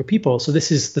sized group of people. So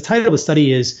this is the title of the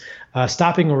study is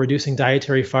Stopping or Reducing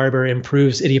Dietary Fiber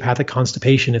Improves Idiopathic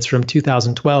Constipation. It's from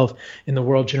 2012 in the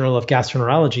World Journal of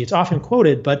Gastroenterology. It's often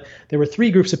quoted, but there were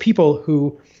three groups of people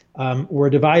who were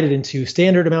divided into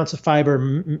standard amounts of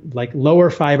fiber, like lower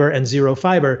fiber and zero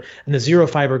fiber. And the zero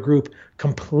fiber group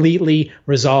completely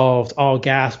resolved all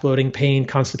gas, bloating, pain,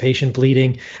 constipation,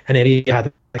 bleeding, and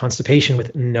idiopathic constipation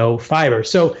with no fiber.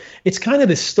 So it's kind of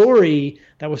this story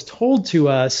that was told to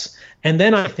us. And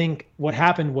then I think what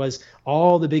happened was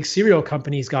all the big cereal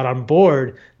companies got on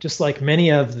board, just like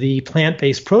many of the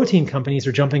plant-based protein companies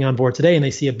are jumping on board today, and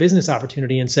they see a business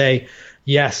opportunity and say,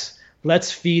 yes,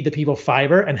 let's feed the people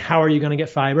fiber. And how are you going to get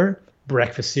fiber?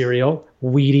 Breakfast cereal,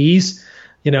 Wheaties,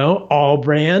 all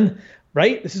brand,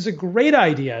 right? This is a great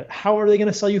idea. How are they going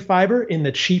to sell you fiber? In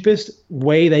the cheapest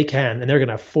way they can. And they're going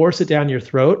to force it down your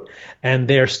throat. And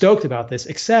they're stoked about this,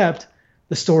 except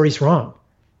the story's wrong.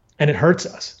 And it hurts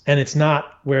us. And it's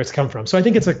not where it's come from. So I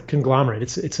think it's a conglomerate.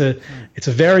 It's a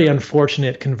very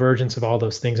unfortunate convergence of all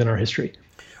those things in our history.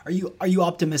 Are you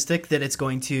optimistic that it's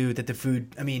going to that the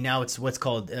food? I mean, now it's what's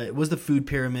called it was the food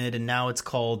pyramid, and now it's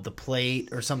called the plate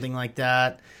or something like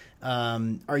that.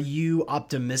 Are you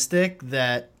optimistic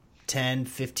that 10,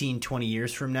 15, 20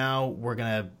 years from now we're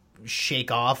gonna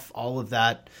shake off all of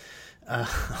that,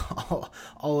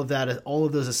 all of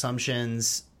those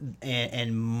assumptions,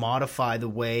 and modify the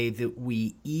way that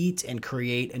we eat and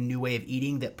create a new way of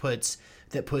eating that puts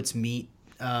meat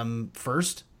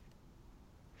first?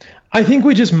 I think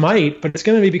we just might, but it's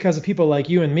going to be because of people like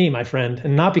you and me, my friend,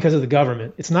 and not because of the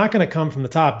government. It's not going to come from the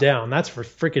top down. That's for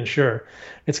freaking sure.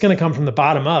 It's going to come from the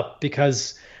bottom up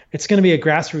because it's going to be a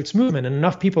grassroots movement, and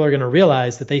enough people are going to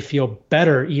realize that they feel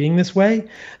better eating this way.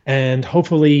 And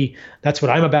hopefully that's what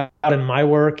I'm about in my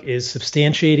work, is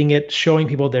substantiating it, showing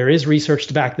people there is research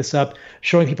to back this up,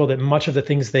 showing people that much of the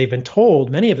things they've been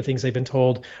told, many of the things they've been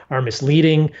told, are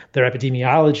misleading, they're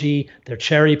epidemiology, they're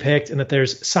cherry picked, and that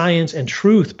there's science and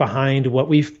truth behind what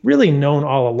we've really known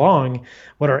all along,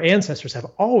 what our ancestors have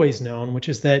always known, which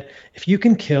is that if you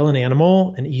can kill an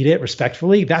animal and eat it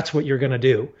respectfully, that's what you're going to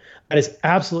do. That is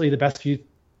absolutely the best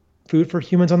food for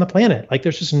humans on the planet. Like,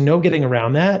 there's just no getting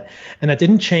around that. And that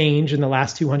didn't change in the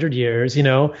last 200 years. You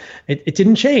know, it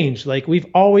didn't change. Like, we've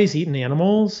always eaten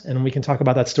animals, and we can talk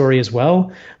about that story as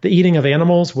well. The eating of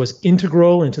animals was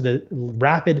integral into the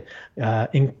rapid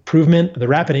improvement, the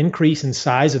rapid increase in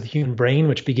size of the human brain,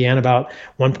 which began about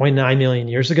 1.9 million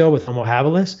years ago with Homo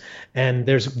habilis. And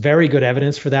there's very good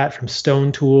evidence for that from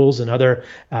stone tools and other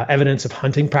evidence of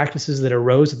hunting practices that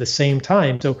arose at the same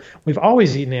time. So we've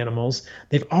always eaten animals.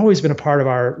 They've always been a part of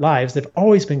our lives. They've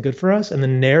always been good for us. And the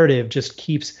narrative just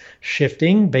keeps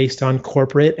shifting based on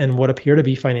corporate and what appear to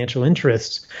be financial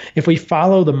interests. If we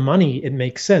follow the money, it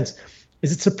makes sense.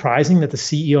 Is it surprising that the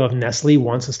CEO of Nestle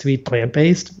wants us to eat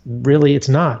plant-based? Really, it's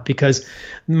not, because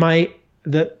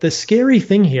the scary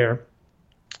thing here,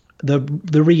 the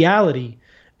reality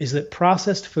is that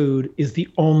processed food is the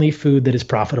only food that is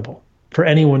profitable for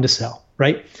anyone to sell,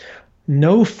 right?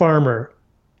 No farmer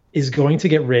is going to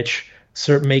get rich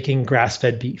making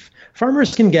grass-fed beef.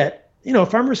 Farmers can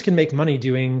make money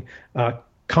doing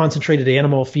concentrated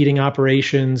animal feeding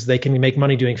operations. They can make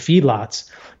money doing feedlots.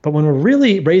 But when we're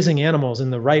really raising animals in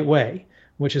the right way,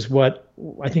 which is what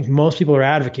I think most people are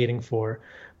advocating for,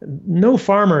 no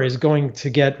farmer is going to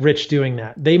get rich doing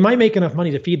that. They might make enough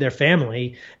money to feed their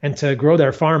family and to grow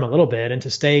their farm a little bit and to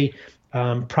stay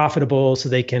profitable, so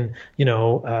they can,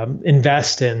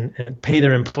 invest and pay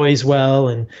their employees well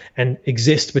and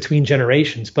exist between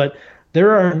generations. But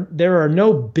there are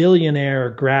no billionaire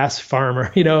grass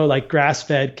farmer, like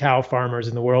grass-fed cow farmers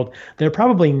in the world. There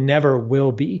probably never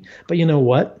will be. But you know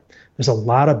what? There's a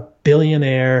lot of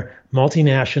billionaire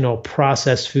multinational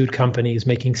processed food companies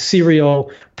making cereal,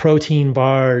 protein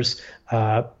bars,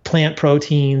 plant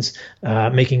proteins,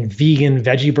 making vegan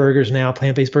veggie burgers now,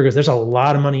 plant-based burgers. There's a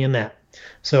lot of money in that.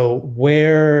 So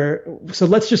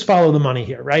let's just follow the money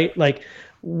here, right? Like,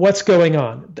 what's going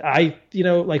on?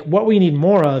 What we need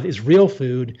more of is real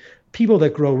food. People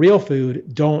that grow real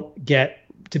food don't get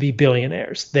to be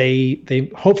billionaires.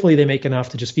 They hopefully they make enough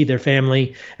to just feed their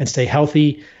family and stay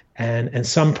healthy and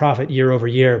some profit year over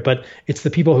year. But it's the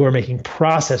people who are making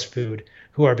processed food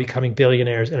who are becoming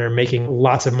billionaires and are making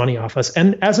lots of money off us.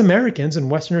 And as Americans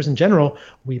and Westerners in general,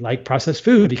 we like processed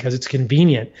food because it's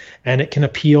convenient and it can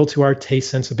appeal to our taste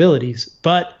sensibilities.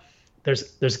 But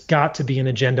there's got to be an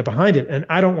agenda behind it. And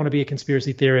I don't want to be a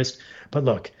conspiracy theorist, but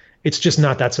look, it's just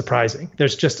not that surprising.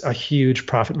 There's just a huge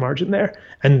profit margin there.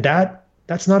 And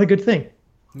that's not a good thing.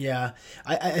 Yeah.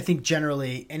 I think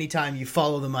generally, anytime you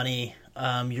follow the money,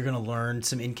 you're going to learn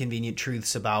some inconvenient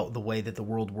truths about the way that the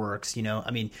world works.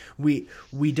 I mean, we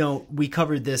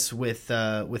covered this with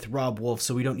Rob Wolf,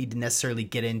 so we don't need to necessarily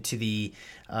get into the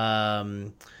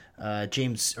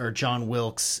James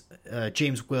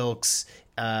Wilks,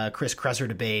 Chris Kresser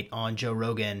debate on Joe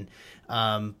Rogan.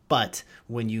 But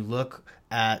when you look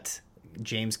at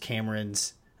James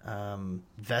Cameron's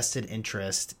vested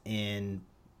interest in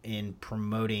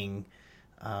promoting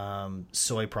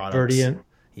soy products. Verdient.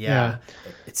 Yeah,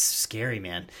 it's scary,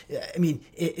 man. I mean,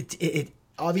 it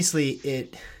obviously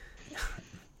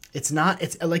it's not,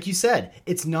 it's like you said,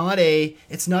 it's not a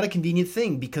convenient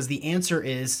thing, because the answer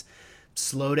is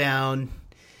slow down,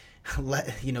 let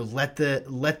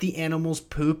the animals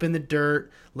poop in the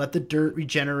dirt, let the dirt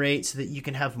regenerate so that you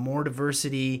can have more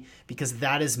diversity, because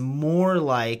that is more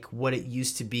like what it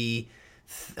used to be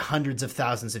hundreds of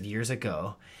thousands of years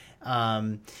ago.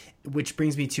 Which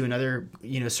brings me to another,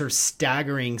 sort of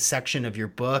staggering section of your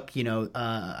book.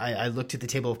 I looked at the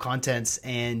table of contents,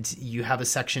 and you have a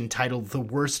section titled "The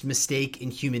Worst Mistake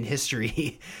in Human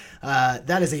History."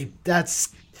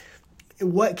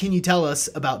 what can you tell us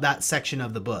about that section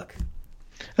of the book?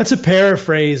 That's a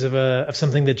paraphrase of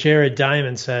something that Jared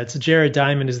Diamond said. So Jared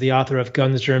Diamond is the author of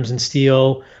Guns, Germs, and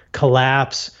Steel,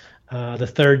 Collapse, The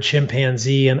Third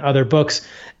Chimpanzee, and other books.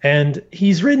 And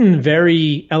he's written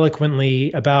very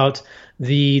eloquently about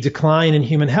the decline in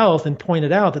human health and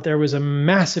pointed out that there was a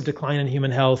massive decline in human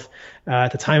health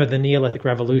at the time of the Neolithic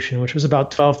Revolution, which was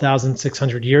about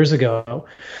 12,600 years ago.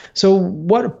 So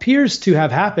what appears to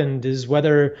have happened is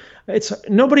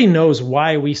nobody knows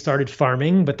why we started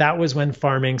farming, but that was when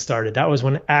farming started. That was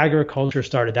when agriculture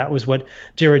started. That was what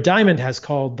Jared Diamond has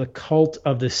called the cult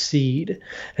of the seed.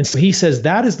 And so he says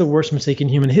that is the worst mistake in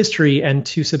human history. And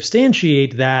to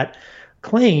substantiate that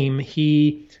claim,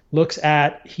 he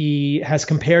has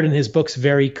compared in his books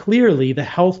very clearly the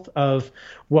health of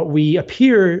what would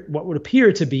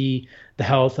appear to be the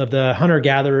health of the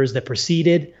hunter-gatherers that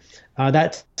preceded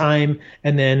that time,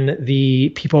 and then the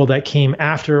people that came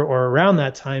after or around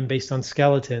that time based on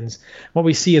skeletons. What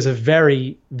we see is a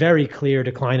very, very clear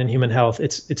decline in human health.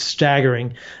 It's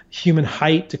staggering. Human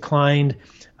height declined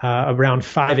around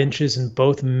 5 inches in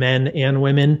both men and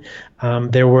women.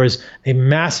 There was a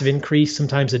massive increase,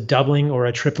 sometimes a doubling or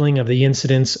a tripling of the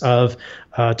incidence of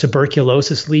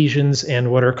tuberculosis lesions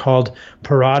and what are called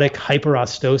parodic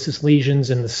hyperostosis lesions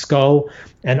in the skull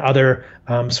and other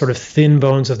sort of thin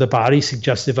bones of the body,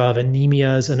 suggestive of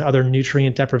anemias and other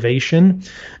nutrient deprivation.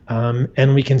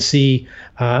 And we can see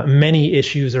many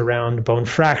issues around bone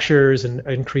fractures and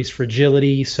increased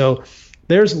fragility. So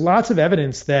there's lots of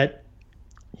evidence that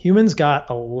humans got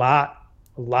a lot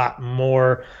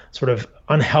more sort of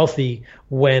unhealthy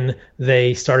when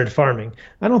they started farming.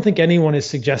 I don't think anyone is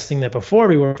suggesting that before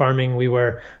we were farming, we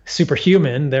were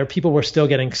superhuman. People were still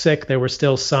getting sick. There were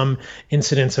still some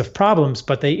incidents of problems,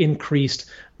 but they increased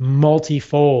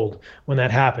multifold when that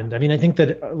happened. I mean, I think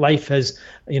that life has,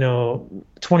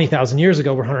 20,000 years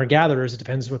ago, we're hunter-gatherers. It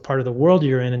depends what part of the world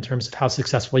you're in terms of how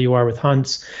successful you are with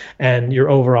hunts and your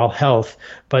overall health.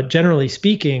 But generally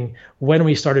speaking, when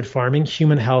we started farming,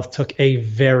 human health took a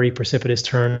very precipitous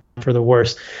turn for the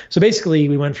worse. So basically,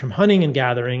 we went from hunting and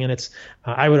gathering, and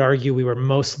I would argue we were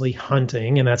mostly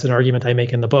hunting, and that's an argument I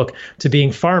make in the book, to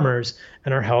being farmers,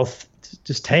 and our health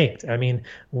just tanked. I mean,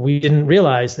 we didn't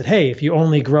realize that, hey, if you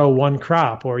only grow one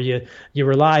crop or you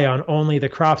rely on only the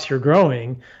crops you're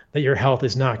growing, that your health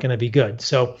is not going to be good.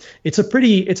 So it's a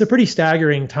pretty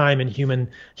staggering time in human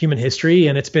history,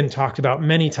 and it's been talked about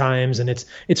many times, and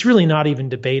it's really not even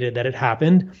debated that it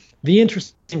happened. The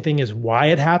interesting thing is why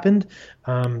it happened.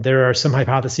 There are some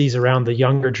hypotheses around the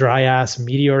Younger Dryas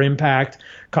meteor impact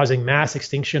causing mass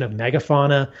extinction of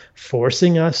megafauna,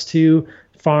 forcing us to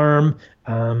farm.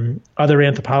 Other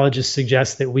anthropologists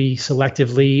suggest that we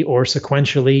selectively or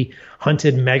sequentially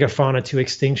hunted megafauna to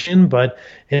extinction, but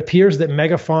it appears that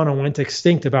megafauna went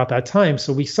extinct about that time.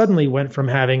 So we suddenly went from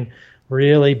having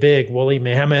really big woolly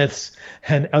mammoths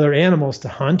and other animals to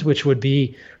hunt, which would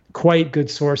be quite good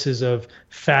sources of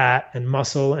fat and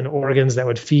muscle and organs that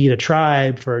would feed a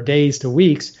tribe for days to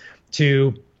weeks,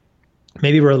 to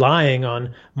maybe relying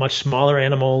on much smaller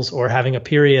animals or having a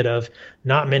period of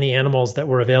not many animals that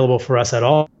were available for us at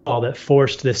all that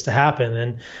forced this to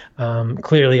happen. And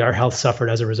clearly our health suffered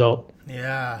as a result.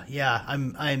 Yeah.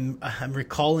 I'm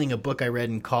recalling a book I read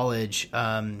in college.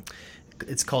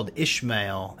 It's called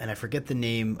Ishmael, and I forget the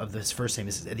name of his first name.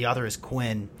 The author is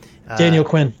Quinn. Daniel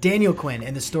Quinn. Daniel Quinn,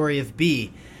 and the story of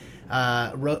B.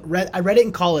 I read it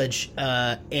in college,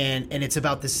 and it's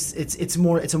about this. It's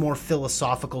a more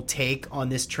philosophical take on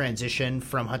this transition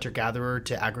from hunter-gatherer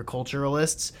to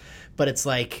agriculturalists. But it's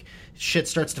like shit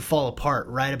starts to fall apart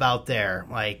right about there,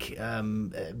 like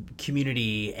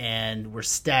community, and we're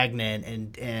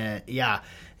stagnant, and yeah,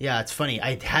 it's funny.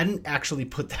 I hadn't actually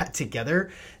put that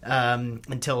together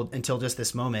until just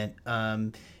this moment.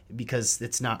 Because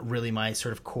it's not really my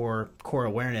sort of core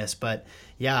awareness, but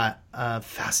yeah,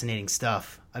 fascinating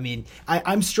stuff. I mean,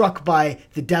 I'm struck by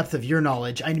the depth of your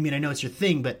knowledge. I mean, I know it's your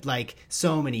thing, but like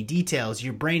so many details.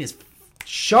 Your brain is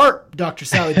sharp, Dr.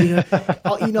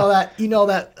 Saladino. you know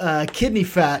that kidney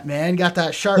fat, man. Got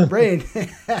that sharp brain.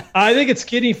 I think it's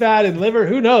kidney fat and liver.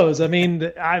 Who knows? I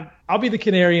mean, I'll be the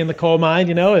canary in the coal mine.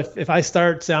 If I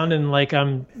start sounding like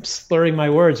I'm slurring my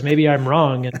words, maybe I'm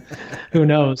wrong, and who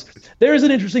knows? There is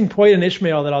an interesting point in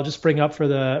Ishmael that I'll just bring up for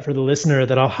the listener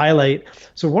that I'll highlight.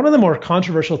 So one of the more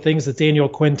controversial things that Daniel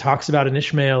Quinn talks about in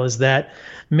Ishmael is that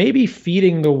maybe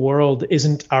feeding the world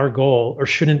isn't our goal or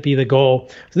shouldn't be the goal.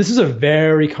 So this is a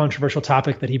very controversial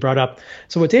topic that he brought up.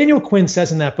 So what Daniel Quinn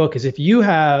says in that book is if you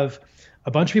have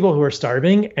a bunch of people who are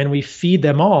starving and we feed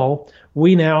them all,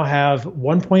 we now have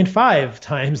 1.5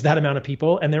 times that amount of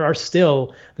people, and there are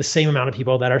still the same amount of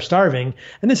people that are starving.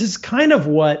 And this is kind of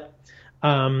what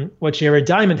Jared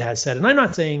Diamond has said. And I'm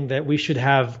not saying that we should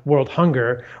have world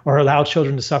hunger or allow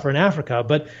children to suffer in Africa,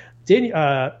 but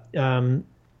the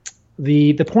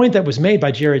point that was made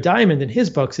by Jared Diamond in his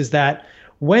books is that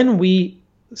when we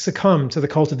succumbed to the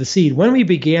cult of the seed, when we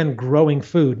began growing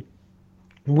food,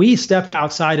 we stepped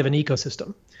outside of an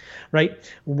ecosystem, right?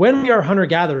 When we are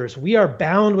hunter-gatherers, we are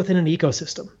bound within an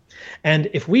ecosystem. And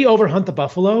if we overhunt the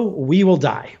buffalo, we will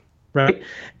die, right?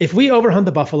 If we overhunt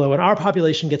the buffalo and our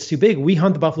population gets too big, we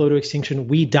hunt the buffalo to extinction,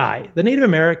 we die. The Native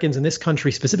Americans in this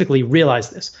country specifically realize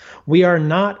this. We did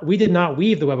not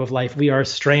weave the web of life, we are a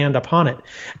strand upon it.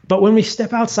 But when we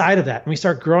step outside of that and we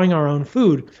start growing our own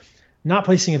food, not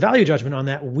placing a value judgment on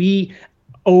that, we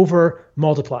over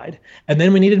multiplied. And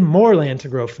then we needed more land to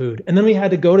grow food. And then we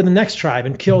had to go to the next tribe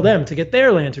and kill them to get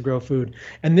their land to grow food.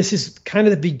 And this is kind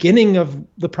of the beginning of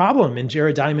the problem in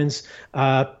Jared Diamond's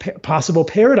possible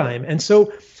paradigm. And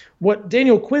so what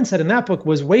Daniel Quinn said in that book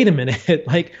was, wait a minute,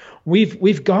 like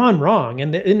we've gone wrong.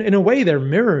 And in a way, they're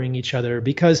mirroring each other,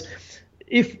 because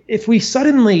if we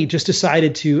suddenly just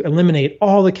decided to eliminate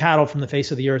all the cattle from the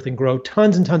face of the earth and grow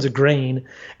tons and tons of grain,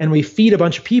 and we feed a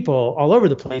bunch of people all over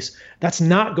the place, that's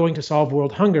not going to solve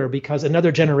world hunger, because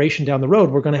another generation down the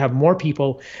road, we're going to have more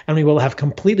people and we will have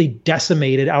completely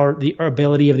decimated the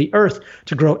ability of the earth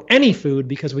to grow any food,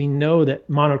 because we know that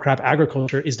monocrop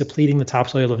agriculture is depleting the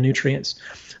topsoil of nutrients.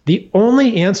 The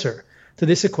only answer to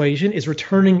this equation is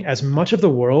returning as much of the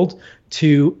world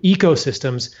to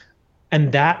ecosystems.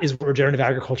 And that is what regenerative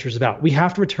agriculture is about. We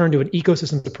have to return to an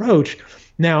ecosystems approach.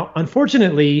 Now,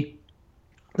 unfortunately,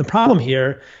 the problem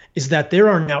here is that there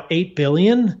are now 8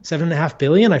 billion, 7.5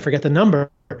 billion, I forget the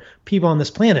number, people on this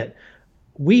planet.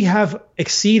 We have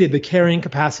exceeded the carrying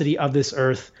capacity of this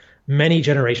earth many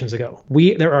generations ago.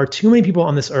 There are too many people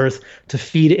on this earth to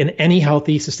feed in any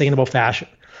healthy, sustainable fashion.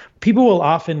 People will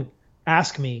often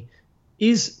ask me,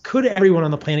 could everyone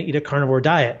on the planet eat a carnivore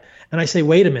diet? And I say,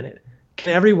 wait a minute.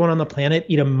 Can everyone on the planet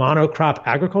eat a monocrop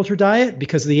agriculture diet?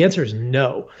 Because the answer is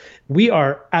no. We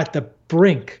are at the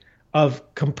brink of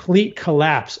complete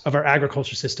collapse of our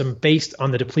agriculture system based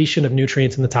on the depletion of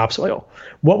nutrients in the topsoil.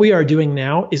 What we are doing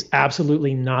now is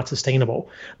absolutely not sustainable.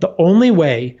 The only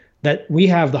way that we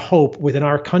have the hope within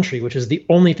our country, which is the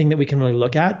only thing that we can really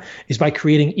look at, is by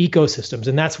creating ecosystems.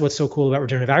 And that's what's so cool about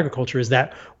regenerative agriculture, is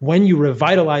that when you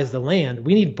revitalize the land,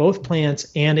 we need both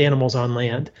plants and animals on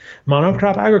land.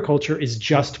 Monocrop agriculture is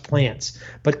just plants,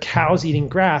 but cows eating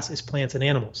grass is plants and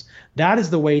animals. That is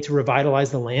the way to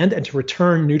revitalize the land and to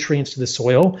return nutrients to the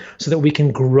soil so that we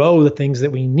can grow the things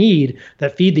that we need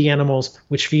that feed the animals,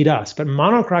 which feed us. But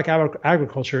monocrop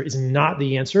agriculture is not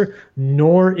the answer,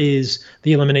 nor is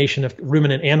the elimination of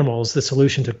ruminant animals the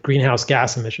solution to greenhouse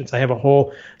gas emissions. I have a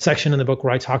whole section in the book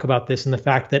where I talk about this, and the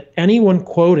fact that anyone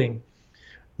quoting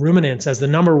ruminants as the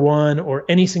number one or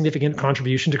any significant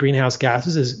contribution to greenhouse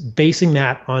gases is basing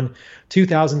that on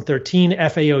 2013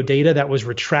 FAO data that was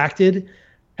retracted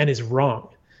and is wrong.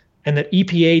 And that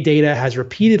EPA data has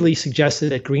repeatedly suggested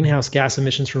that greenhouse gas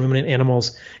emissions from ruminant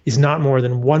animals is not more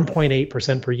than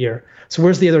 1.8% per year. So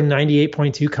where's the other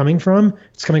 98.2 coming from?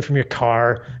 It's coming from your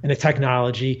car and the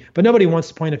technology, but nobody wants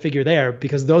to point a figure there,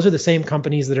 because those are the same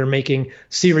companies that are making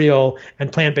cereal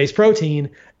and plant-based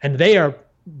protein, and they are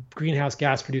greenhouse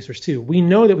gas producers too. We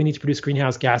know that we need to produce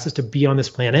greenhouse gases to be on this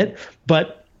planet,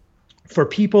 but for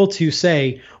people to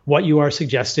say what you are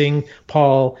suggesting,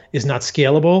 Paul, is not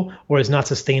scalable or is not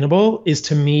sustainable is,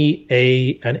 to me,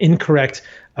 an incorrect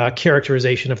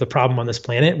characterization of the problem on this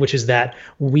planet, which is that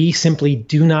we simply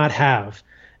do not have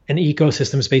an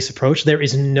ecosystems-based approach. There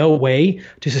is no way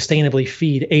to sustainably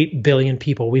feed 8 billion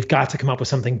people. We've got to come up with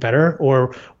something better,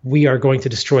 or we are going to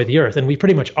destroy the earth. And we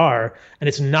pretty much are. And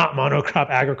it's not monocrop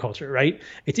agriculture, right?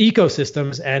 It's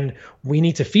ecosystems, and we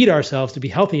need to feed ourselves to be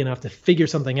healthy enough to figure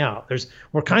something out.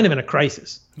 We're kind of in a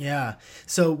crisis. Yeah.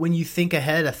 So when you think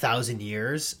ahead 1,000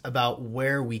 years about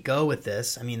where we go with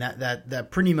this, I mean, that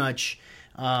pretty much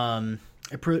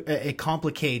it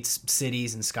complicates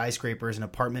cities and skyscrapers and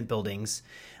apartment buildings.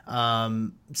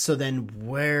 So then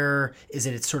where is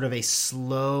it? It's sort of a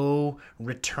slow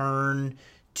return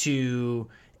to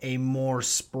a more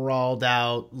sprawled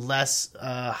out, less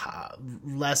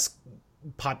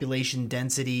population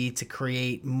density to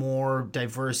create more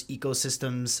diverse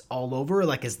ecosystems all over.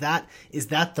 Like, is that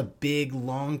the big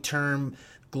long-term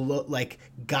like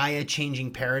Gaia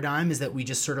changing paradigm? Is that we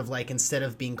just sort of like, instead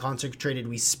of being concentrated,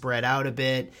 we spread out a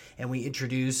bit and we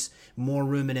introduce more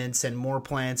ruminants and more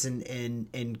plants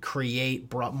and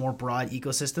create more broad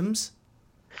ecosystems?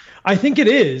 I think it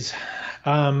is,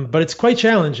 but it's quite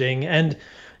challenging. And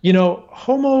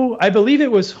I believe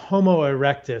it was Homo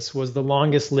erectus was the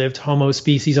longest lived Homo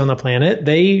species on the planet.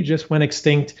 They just went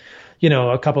extinct,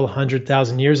 a couple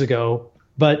 100,000 years ago.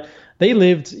 But they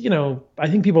lived, I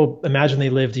think people imagine they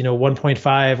lived, 1.5,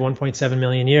 1.7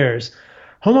 million years.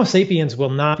 Homo sapiens will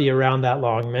not be around that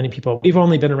long. Many people, we've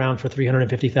only been around for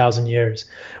 350,000 years.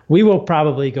 We will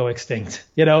probably go extinct.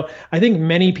 I think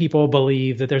many people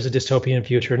believe that there's a dystopian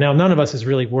future. Now, none of us is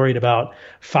really worried about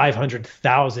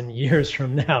 500,000 years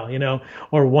from now,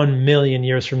 or 1 million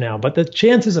years from now. But the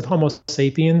chances of Homo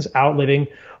sapiens outliving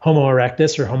Homo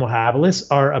erectus or Homo habilis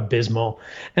are abysmal.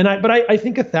 But I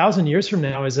think 1,000 years from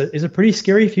now is a pretty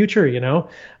scary future.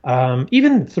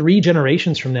 Even 3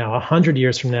 generations from now, 100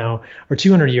 years from now, or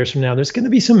 200 years from now, there's going to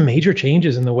be some major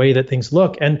changes in the way that things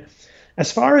look. And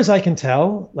as far as I can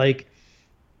tell, the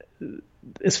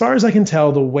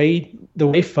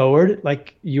way forward,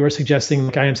 like you are suggesting,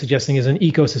 like I am suggesting, is an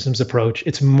ecosystems approach.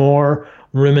 It's more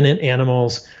ruminant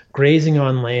animals grazing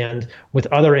on land with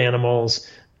other animals.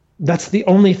 That's the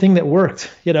only thing that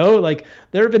worked. There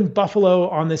have been buffalo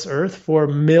on this earth for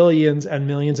millions and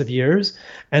millions of years,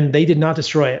 and they did not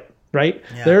destroy it. Right?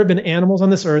 Yeah. There have been animals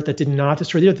on this earth that did not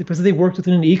destroy the earth because they worked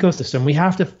within an ecosystem. We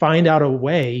have to find out a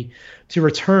way to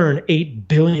return 8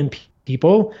 billion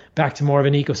people back to more of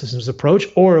an ecosystems approach,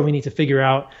 or we need to figure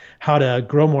out how to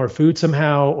grow more food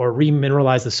somehow or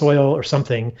remineralize the soil or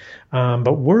something.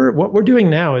 But what we're doing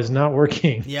now is not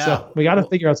working. Yeah. So we got to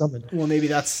figure out something. Well, maybe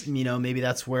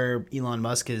that's where Elon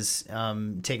Musk is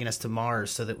taking us to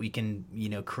Mars so that we can,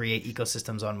 create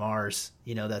ecosystems on Mars.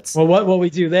 Well, what will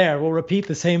we do there? We'll repeat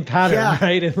the same pattern,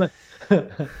 right?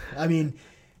 I mean,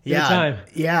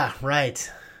 yeah,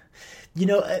 right.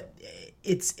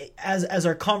 It's as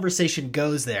our conversation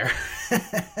goes there,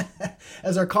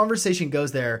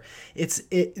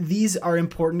 these are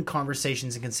important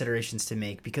conversations and considerations to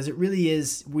make, because it really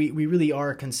is, we really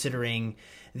are considering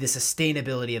the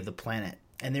sustainability of the planet.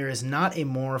 And there is not a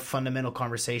more fundamental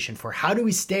conversation for how do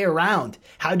we stay around?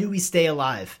 How do we stay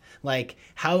alive? Like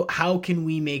how can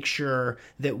we make sure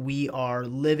that we are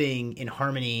living in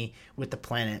harmony with the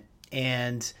planet?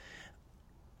 And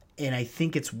I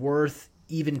think it's worth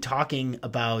even talking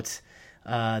about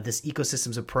this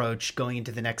ecosystems approach going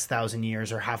into the next 1,000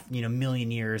 years or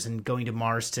million years, and going to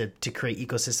Mars to create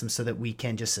ecosystems so that we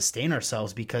can just sustain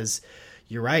ourselves. Because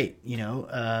you're right,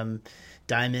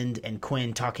 Diamond and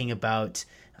Quinn talking about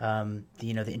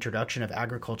the introduction of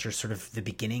agriculture, sort of the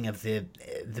beginning of the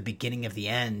beginning of the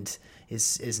end,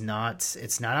 is not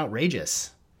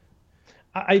outrageous.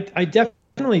 I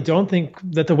definitely don't think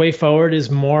that the way forward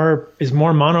is more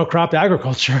monocrop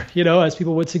agriculture, as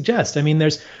people would suggest. I mean,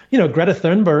 there's, Greta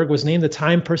Thunberg was named the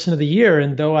Time Person of the Year,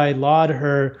 and though I laud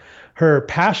her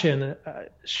passion,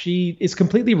 she is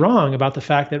completely wrong about the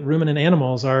fact that ruminant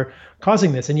animals are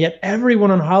causing this. And yet everyone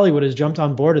in Hollywood has jumped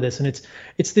on board of this. And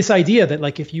it's this idea that,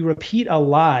 like, if you repeat a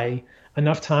lie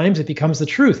enough times, it becomes the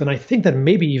truth. And I think that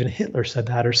maybe even Hitler said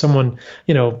that, or someone,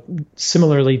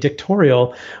 similarly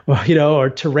dictatorial, or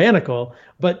tyrannical.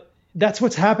 But that's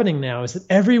what's happening now, is that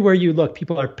everywhere you look,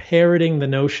 people are parroting the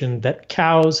notion that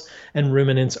cows and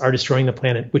ruminants are destroying the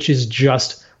planet, which is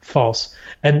just false.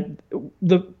 And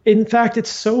in fact, it's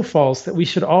so false that we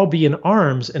should all be in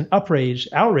arms and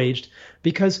outraged,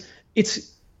 because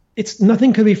it's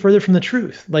nothing could be further from the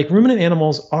truth. Like, ruminant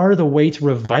animals are the way to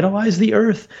revitalize the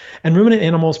earth, and ruminant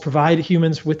animals provide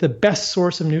humans with the best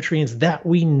source of nutrients that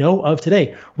we know of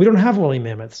today. We don't have woolly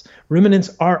mammoths. Ruminants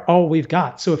are all we've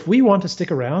got. So if we want to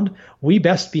stick around, we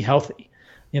best be healthy.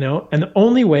 And the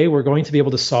only way we're going to be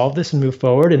able to solve this and move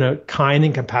forward in a kind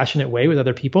and compassionate way with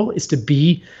other people is to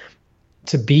be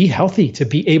healthy, to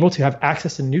be able to have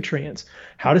access to nutrients.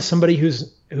 How does somebody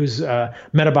who's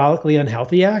metabolically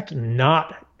unhealthy act?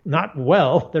 Not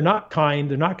well. They're not kind.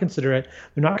 They're not considerate.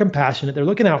 They're not compassionate. They're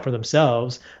looking out for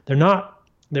themselves.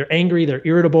 They're angry. They're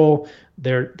irritable.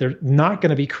 They're not going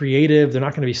to be creative. They're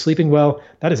not going to be sleeping well.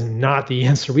 That is not the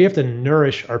answer. We have to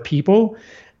nourish our people.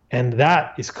 And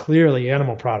that is clearly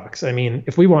animal products. I mean,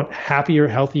 if we want happier,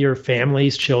 healthier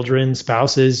families, children,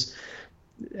 spouses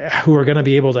who are going to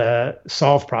be able to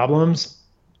solve problems,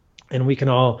 and we can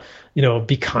all,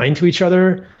 be kind to each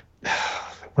other,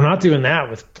 we're not doing that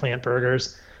with plant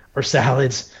burgers or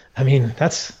salads. I mean,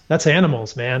 that's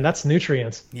animals, man. That's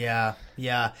nutrients. Yeah.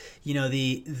 The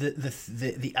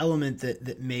element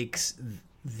that makes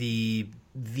the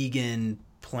vegan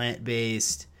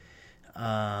plant-based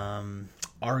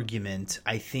argument,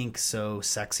 I think, so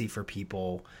sexy for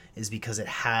people, is because it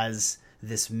has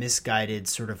this misguided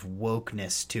sort of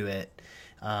wokeness to it.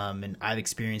 and I've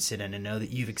experienced it, and I know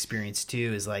that you've experienced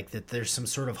too, is like that there's some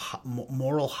sort of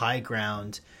moral high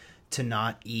ground to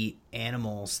not eat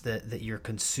animals that you're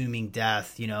consuming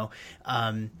death,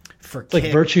 for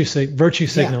like virtue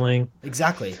signaling. Yeah,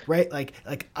 exactly. Right. Like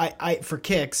I for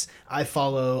kicks, I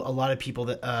follow a lot of people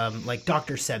that, like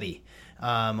Dr. Sebi,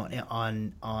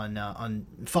 on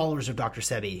followers of Dr.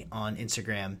 Sebi on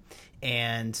Instagram,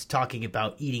 and talking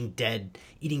about eating dead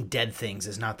things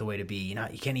is not the way to be.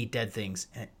 You can't eat dead things,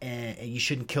 and you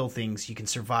shouldn't kill things. You can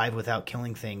survive without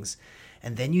killing things.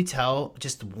 And then you tell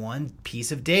just one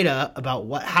piece of data about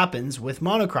what happens with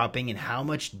monocropping and how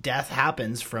much death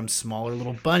happens from smaller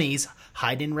little bunnies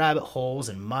hiding in rabbit holes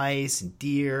and mice and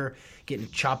deer getting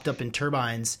chopped up in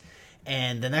turbines,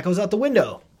 and then that goes out the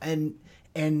window. And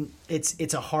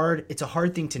it's a hard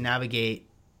thing to navigate,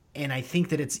 and I think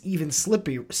that it's even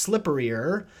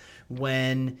slipperier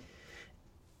when,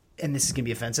 and this is going to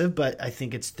be offensive, but I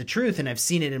think it's the truth, and I've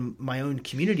seen it in my own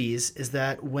communities, is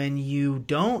that when you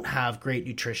don't have great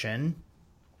nutrition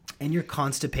and you're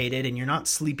constipated and you're not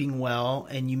sleeping well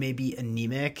and you may be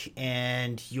anemic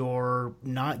and you're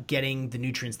not getting the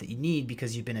nutrients that you need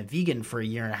because you've been a vegan for a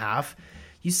year and a half,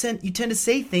 you tend to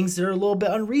say things that are a little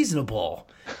bit unreasonable.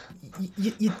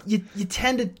 You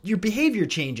tend to, your behavior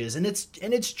changes, and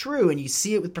it's true, and you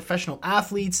see it with professional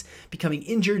athletes becoming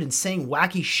injured and saying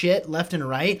wacky shit left and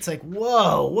right. It's like,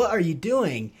 whoa, what are you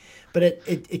doing? But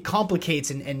it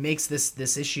complicates and makes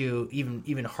this issue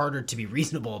even harder to be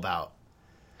reasonable about.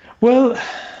 Well,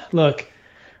 look,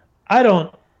 I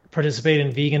don't participate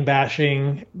in vegan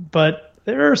bashing, but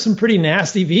there are some pretty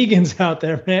nasty vegans out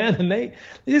there, man, and they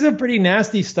do some pretty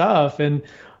nasty stuff. And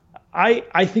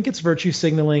I think it's virtue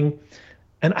signaling,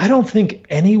 and I don't think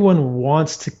anyone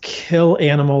wants to kill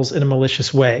animals in a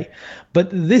malicious way. But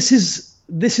this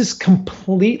is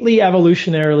completely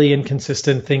evolutionarily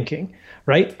inconsistent thinking,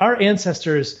 right? Our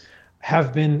ancestors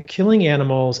have been killing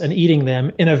animals and eating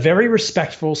them in a very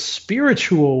respectful,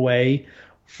 spiritual way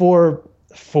for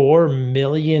 4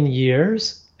 million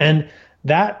years, and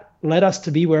that led us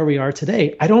to be where we are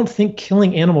today. I don't think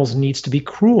killing animals needs to be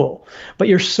cruel, but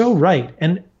you're so right.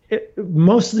 And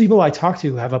most of the people I talk to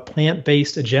who have a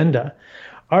plant-based agenda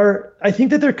I think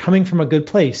that they're coming from a good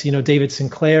place. David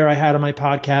Sinclair, I had on my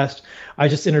podcast. I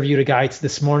just interviewed a guy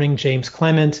this morning, James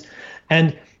Clement,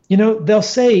 and they'll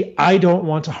say, I don't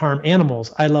want to harm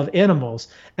animals. I love animals.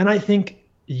 And I think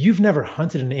you've never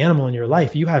hunted an animal in your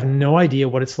life. You have no idea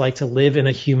what it's like to live in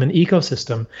a human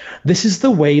ecosystem. This is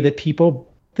the way that people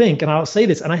think, and I'll say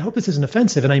this, and I hope this isn't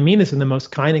offensive, and I mean this in the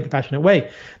most kind and compassionate way.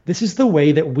 This is the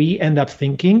way that we end up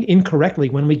thinking incorrectly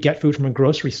when we get food from a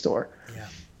grocery store. Yeah.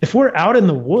 If we're out in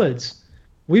the woods,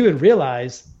 we would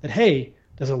realize that, hey,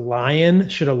 should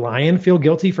a lion feel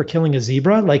guilty for killing a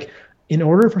zebra? Like, in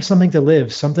order for something to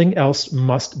live, something else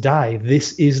must die.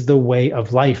 This is the way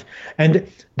of life. And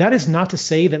that is not to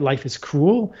say that life is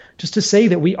cruel, just to say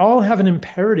that we all have an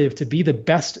imperative to be the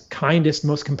best, kindest,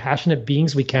 most compassionate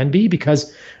beings we can be,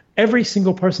 because every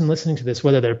single person listening to this,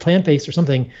 whether they're plant-based or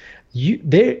something,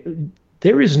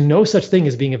 there is no such thing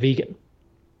as being a vegan.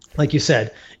 Like you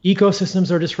said,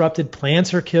 ecosystems are disrupted,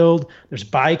 plants are killed, there's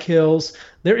by-kills.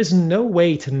 There is no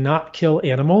way to not kill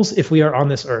animals if we are on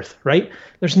this earth, right?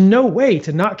 There's no way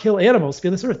to not kill animals to be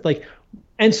on this earth.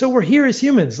 And so we're here as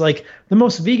humans. Like, the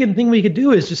most vegan thing we could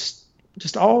do is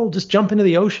just jump into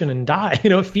the ocean and die,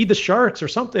 feed the sharks or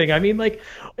something. I mean, like,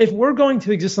 if we're going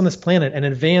to exist on this planet and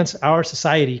advance our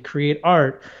society, create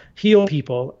art, heal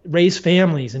people, raise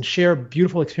families, and share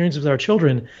beautiful experiences with our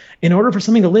children, in order for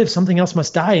something to live, something else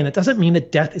must die. And it doesn't mean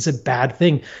that death is a bad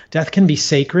thing. Death can be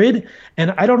sacred.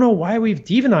 And I don't know why we've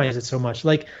demonized it so much.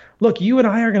 Like, look, you and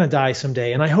I are going to die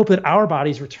someday, and I hope that our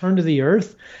bodies return to the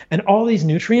earth and all these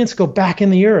nutrients go back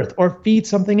in the earth or feed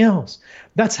something else.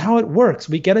 That's how it works.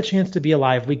 We get a chance to be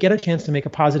alive. We get a chance to make a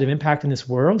positive impact in this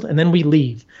world, and then we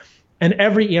leave. And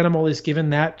every animal is given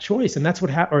that choice, and that's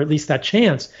what or at least that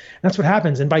chance. And that's what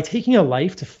happens. And by taking a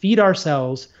life to feed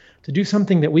ourselves, to do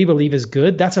something that we believe is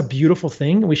good, that's a beautiful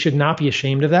thing. We should not be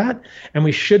ashamed of that, and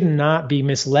we should not be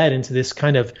misled into this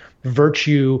kind of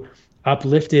virtue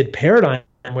uplifted paradigm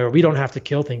where we don't have to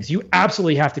kill things. You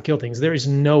absolutely have to kill things. There is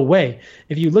no way.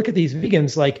 If you look at these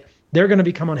vegans, like, they're going to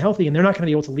become unhealthy and they're not going to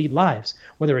be able to lead lives,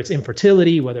 whether it's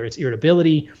infertility, whether it's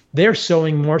irritability. They're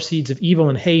sowing more seeds of evil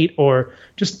and hate or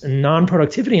just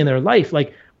non-productivity in their life.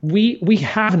 Like, we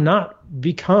have not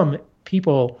become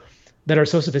people that are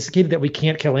so sophisticated that we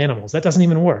can't kill animals. That doesn't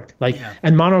even work. Like, yeah.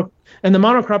 And the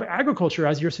monocrop agriculture,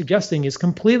 as you're suggesting, is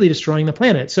completely destroying the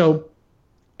planet. So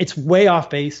it's way off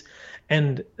base.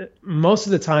 And most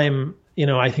of the time,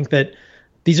 I think that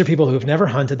These are people who have never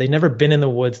hunted, they've never been in the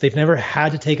woods, they've never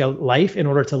had to take a life in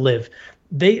order to live.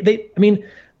 I mean,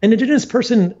 an indigenous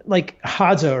person like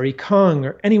Hadza or Ikong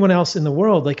or anyone else in the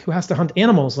world, like who has to hunt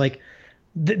animals, like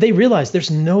they realize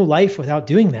there's no life without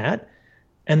doing that.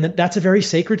 And that's a very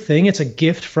sacred thing. It's a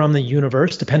gift from the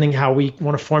universe, depending how we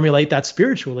want to formulate that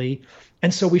spiritually.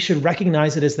 And so we should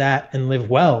recognize it as that and live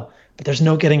well. But there's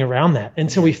no getting around that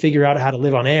until we figure out how to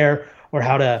live on air or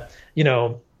how to,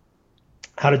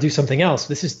 how to do something else.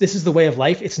 This is the way of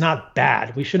life. It's not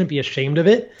bad. We shouldn't be ashamed of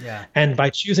it. Yeah. And by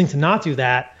choosing to not do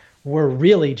that, we're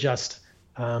really just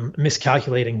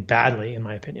miscalculating badly, in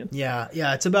my opinion. Yeah.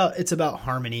 It's about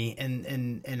harmony,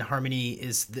 and harmony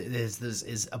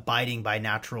is abiding by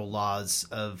natural laws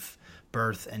of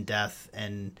birth and death.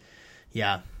 And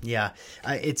I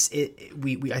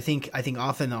think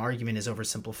often the argument is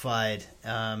oversimplified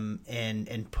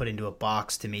and put into a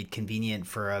box to make convenient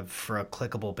for a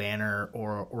clickable banner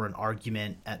or an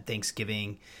argument at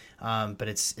Thanksgiving. But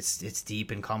it's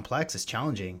deep and complex. It's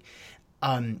challenging.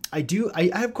 I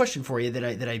have a question for you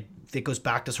that goes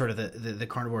back to sort of the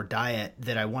carnivore diet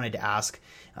that I wanted to ask.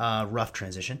 Rough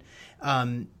transition.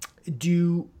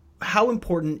 How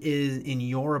important is in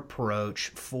your approach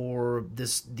for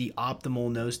the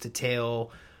optimal nose to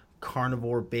tail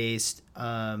carnivore based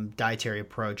dietary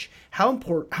approach? How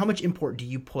much import do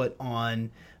you put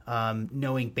on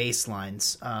knowing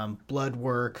baselines, blood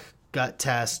work, gut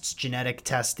tests, genetic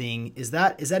testing? Is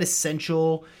that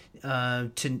essential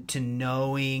to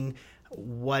knowing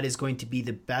what is going to be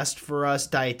the best for us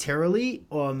dietarily?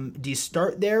 Do you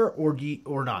start there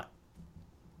or not?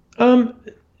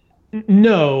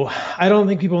 No, I don't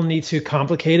think people need to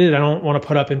complicate it. I don't want to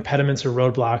put up impediments or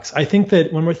roadblocks. I think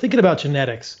that when we're thinking about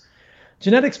genetics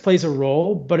plays a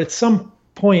role, but at some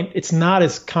point it's not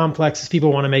as complex as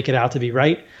people want to make it out to be,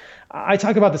 right? I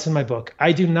talk about this in my book.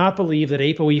 I do not believe that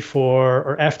ApoE4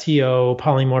 or FTO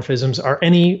polymorphisms are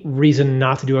any reason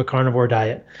not to do a carnivore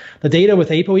diet. The data with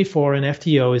ApoE4 and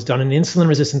FTO is done in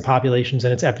insulin-resistant populations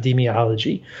and its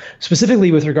epidemiology.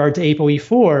 Specifically with regard to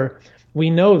ApoE4, we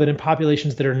know that in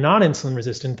populations that are not insulin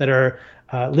resistant, that are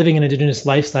living an indigenous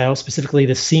lifestyle, specifically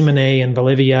the Tsimane in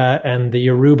Bolivia and the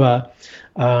Yoruba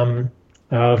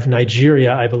of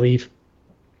Nigeria, I believe,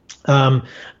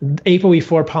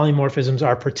 ApoE4 polymorphisms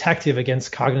are protective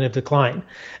against cognitive decline.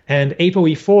 And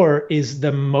ApoE4 is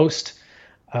the most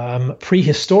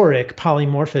prehistoric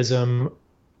polymorphism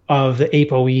of the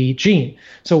ApoE gene.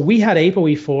 So we had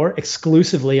ApoE4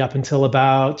 exclusively up until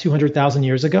about 200,000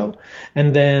 years ago.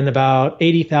 And then about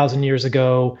 80,000 years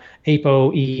ago,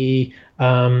 about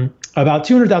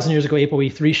 200,000 years ago,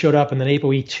 ApoE3 showed up, and then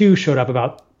ApoE2 showed up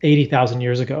about 80,000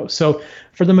 years ago. So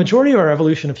for the majority of our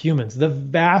evolution of humans, the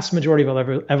vast majority of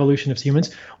our evolution of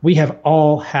humans, we have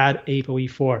all had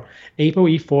ApoE4.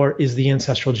 ApoE4 is the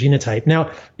ancestral genotype.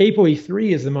 Now,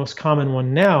 ApoE3 is the most common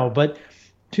one now, but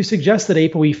to suggest that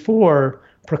ApoE4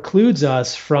 precludes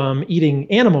us from eating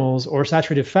animals or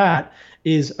saturated fat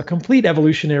is a complete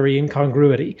evolutionary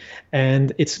incongruity.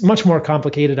 And it's much more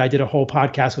complicated. I did a whole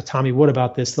podcast with Tommy Wood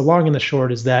about this. The long and the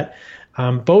short is that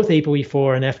both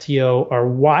ApoE4 and FTO are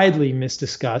widely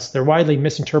misdiscussed. They're widely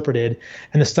misinterpreted.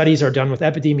 And the studies are done with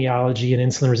epidemiology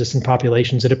and insulin-resistant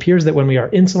populations. It appears that when we are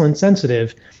insulin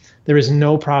sensitive, there is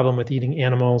no problem with eating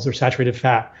animals or saturated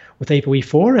fat with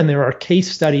ApoE4. And there are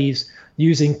case studies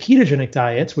using ketogenic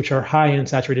diets, which are high in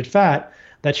saturated fat,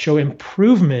 that show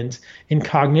improvement in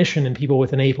cognition in people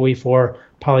with an ApoE4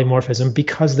 polymorphism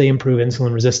because they improve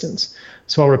insulin resistance.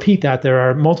 So I'll repeat that. There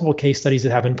are multiple case studies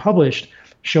that have been published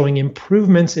showing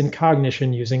improvements in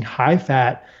cognition using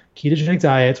high-fat ketogenic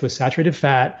diets with saturated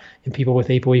fat in people with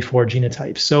ApoE4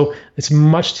 genotypes. So it's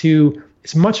much too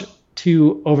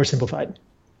oversimplified.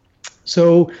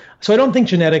 So I don't think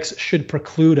genetics should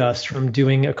preclude us from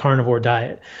doing a carnivore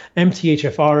diet.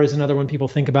 MTHFR is another one people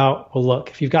think about. Well, look,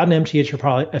 if you've got an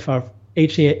MTHFR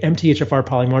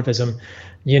polymorphism,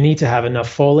 you need to have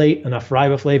enough folate, enough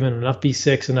riboflavin, enough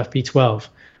B6, enough B12.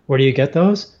 Where do you get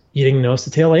those? Eating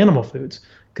nose-to-tail animal foods.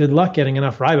 Good luck getting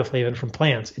enough riboflavin from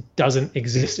plants. It doesn't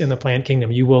exist in the plant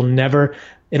kingdom. You will never,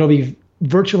 it'll be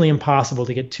virtually impossible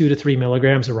to get 2 to 3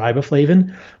 milligrams of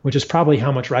riboflavin, which is probably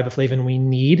how much riboflavin we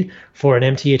need for an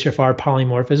MTHFR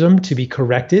polymorphism to be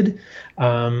corrected.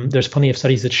 There's plenty of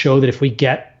studies that show that if we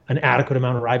get an adequate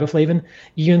amount of riboflavin,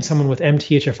 even someone with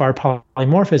MTHFR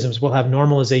polymorphisms will have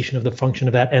normalization of the function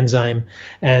of that enzyme,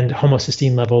 and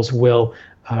homocysteine levels will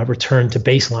return to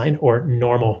baseline or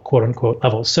normal, quote unquote,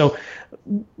 levels. So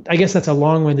I guess that's a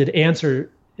long-winded answer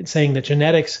saying that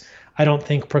genetics, I don't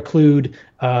think, preclude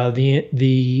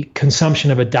the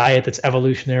consumption of a diet that's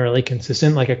evolutionarily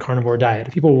consistent, like a carnivore diet.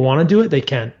 If people want to do it, they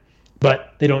can,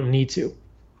 but they don't need to.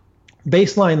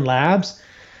 Baseline labs,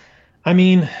 I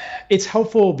mean, it's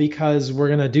helpful because we're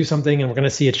going to do something and we're going to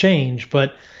see a change,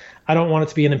 but I don't want it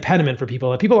to be an impediment for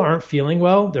people. If people aren't feeling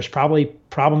well, there's probably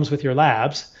problems with your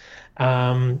labs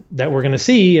that we're going to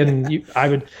see. And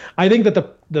I think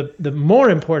that the more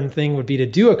important thing would be to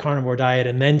do a carnivore diet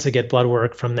and then to get blood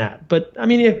work from that. But I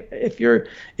mean, if you're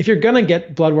going to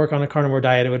get blood work on a carnivore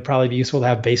diet, it would probably be useful to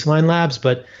have baseline labs.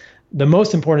 But the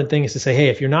most important thing is to say, hey,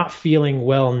 if you're not feeling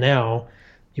well now,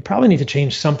 you probably need to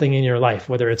change something in your life,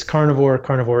 whether it's carnivore,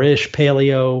 carnivore-ish,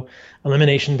 paleo,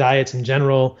 elimination diets in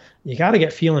general. You got to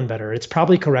get feeling better. It's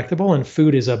probably correctable, and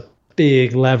food is a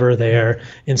big lever there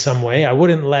in some way. I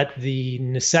wouldn't let the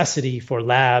necessity for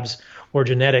labs or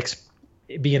genetics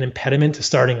be an impediment to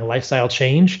starting a lifestyle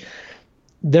change.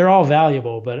 They're all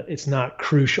valuable, but it's not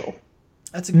crucial.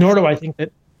 Nor do I think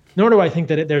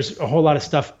that there's a whole lot of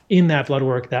stuff in that blood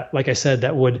work that, like I said,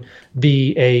 that would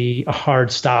be a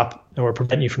hard stop or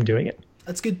prevent you from doing it.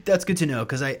 That's good. That's good to know,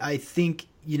 because I think,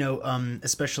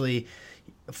 especially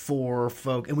for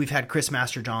folk, and we've had Chris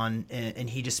Masterjohn, and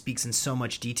he just speaks in so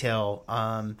much detail.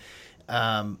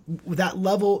 That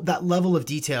level of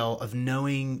detail of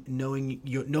knowing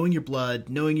your blood,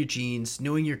 knowing your genes,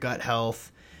 knowing your gut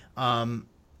health, getting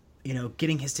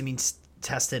histamine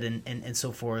tested and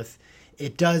so forth.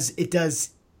 It does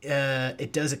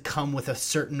come with a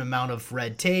certain amount of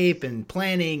red tape and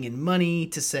planning and money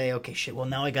to say, okay, shit, well,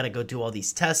 now I got to go do all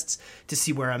these tests to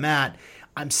see where I'm at.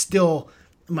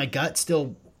 My gut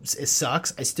still, it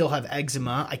sucks. I still have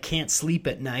eczema. I can't sleep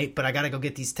at night, but I got to go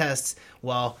get these tests.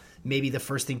 Well, maybe the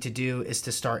first thing to do is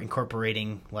to start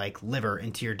incorporating like liver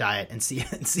into your diet and see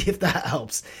if that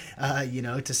helps.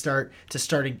 To start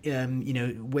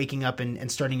waking up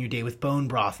and starting your day with bone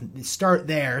broth. Start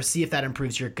there, see if that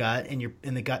improves your gut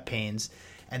and the gut pains,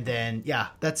 and then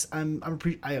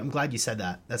I'm glad you said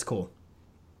that. That's cool.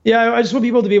 Yeah, I just want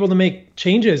people to be able to make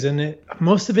changes, and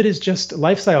most of it is just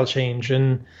lifestyle change,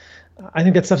 and I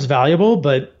think that stuff's valuable,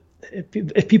 but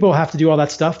if people have to do all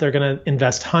that stuff, they're going to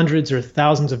invest hundreds or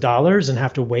thousands of dollars and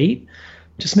have to wait.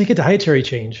 Just make a dietary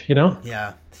change,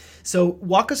 Yeah. So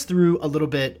walk us through a little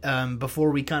bit before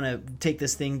we kind of take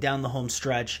this thing down the home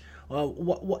stretch.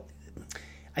 What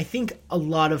I think a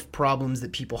lot of problems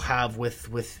that people have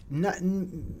with not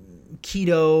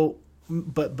keto,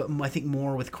 but I think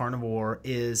more with carnivore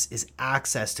is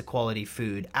access to quality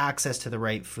food, access to the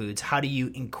right foods. How do you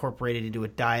incorporate it into a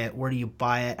diet? Where do you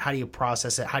buy it? How do you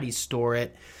process it? How do you store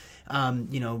it?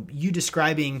 You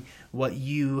describing what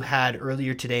you had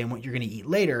earlier today and what you're going to eat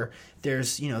later.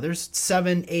 There's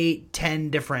 7, 8, 10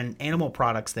 different animal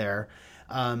products there.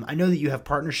 I know that you have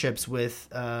partnerships with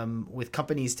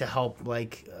companies to help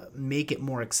make it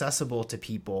more accessible to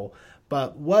people.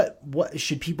 But what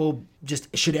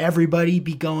should everybody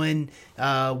be going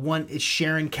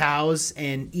sharing cows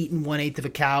and eating 1/8 of a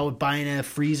cow, buying a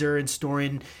freezer and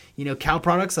storing cow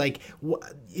products? Like,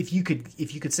 if you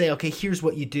could say, okay, here's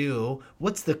what you do.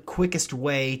 What's the quickest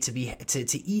way to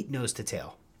eat nose to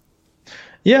tail?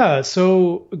 Yeah,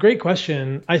 so great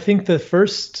question. I think the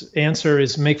first answer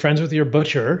is make friends with your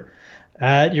butcher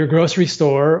at your grocery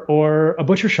store or a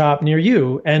butcher shop near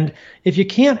you. And if you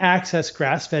can't access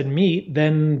grass-fed meat,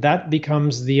 then that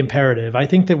becomes the imperative. I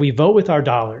think that we vote with our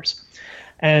dollars.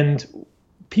 And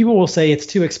people will say it's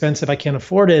too expensive, I can't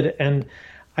afford it. And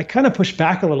I kind of push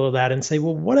back a little of that and say,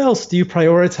 well, what else do you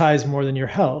prioritize more than your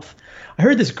health? I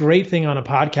heard this great thing on a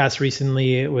podcast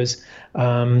recently. It was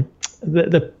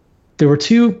there were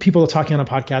two people talking on a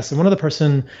podcast, and one of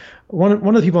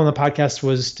the people on the podcast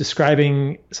was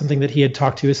describing something that he had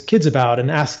talked to his kids about and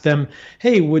asked them,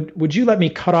 hey, would you let me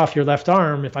cut off your left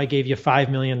arm if I gave you $5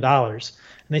 million? And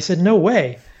they said, no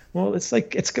way. Well,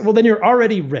 well, then you're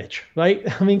already rich,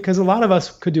 right? I mean, because a lot of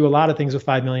us could do a lot of things with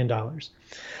 $5 million.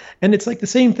 And it's like the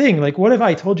same thing. Like, what if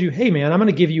I told you, hey man, I'm going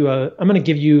to give you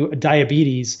a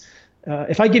diabetes.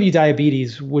 If I give you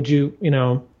diabetes, would you,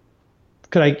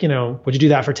 would you do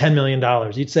that for $10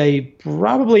 million? You'd say,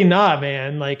 probably not,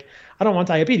 man. Like, I don't want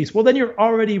diabetes. Well, then you're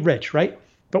already rich, right?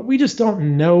 But we just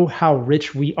don't know how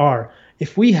rich we are.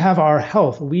 If we have our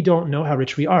health, we don't know how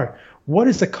rich we are. What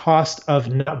is the cost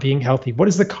of not being healthy? What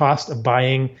is the cost of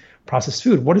buying processed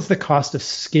food? What is the cost of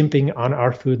skimping on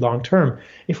our food long term?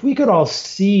 If we could all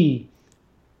see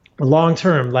long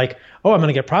term, like, oh, I'm going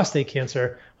to get prostate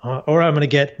cancer, or I'm going to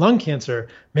get lung cancer,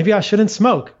 maybe I shouldn't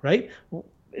smoke, right?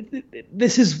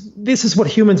 This is what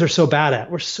humans are so bad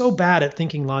at. We're so bad at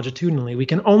thinking longitudinally. We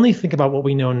can only think about what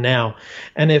we know now.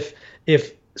 And if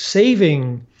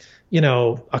saving,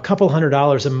 a couple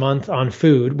 $100s a month on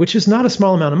food, which is not a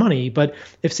small amount of money, but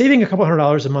if saving a couple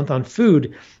 $100s a month on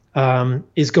food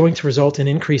is going to result in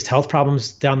increased health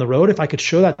problems down the road. If I could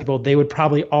show that to people, they would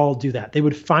probably all do that. They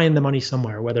would find the money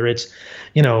somewhere, whether it's,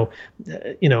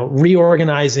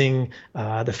 reorganizing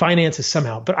the finances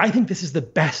somehow. But I think this is the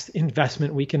best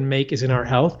investment we can make is in our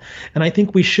health, and I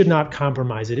think we should not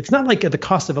compromise it. It's not like at the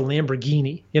cost of a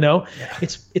Lamborghini, Yeah.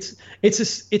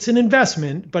 It's an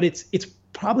investment, but it's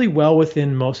probably well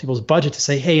within most people's budget to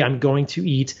say, hey, I'm going to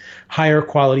eat higher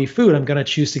quality food. I'm going to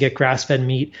choose to get grass-fed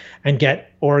meat and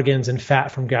get organs and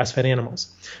fat from grass-fed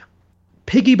animals.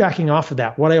 Piggybacking off of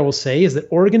that, what I will say is that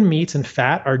organ meats and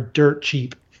fat are dirt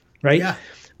cheap, right? Yeah.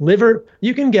 Liver,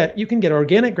 you can get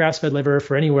organic grass-fed liver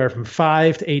for anywhere from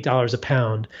 $5 to $8 a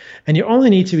pound, and you only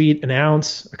need to eat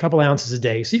a couple ounces a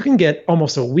day. So you can get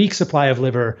almost a week's supply of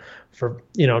liver for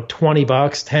 $20,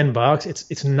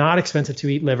 $10. It's not expensive to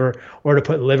eat liver or to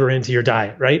put liver into your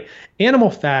diet, right?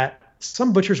 Animal fat,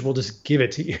 some butchers will just give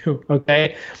it to you,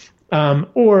 okay?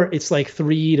 Or it's like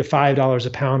 $3 to $5 a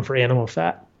pound for animal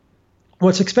fat.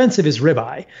 What's expensive is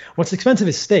ribeye. What's expensive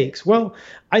is steaks. Well,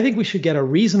 I think we should get a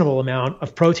reasonable amount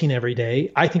of protein every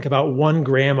day. I think about 1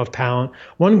 gram of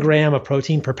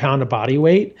protein per pound of body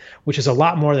weight, which is a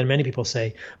lot more than many people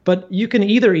say. But you can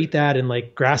either eat that in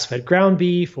like grass-fed ground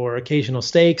beef or occasional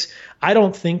steaks. I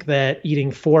don't think that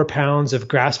eating 4 pounds of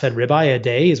grass-fed ribeye a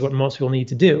day is what most people need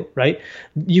to do, right?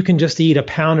 You can just eat a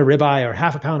pound of ribeye or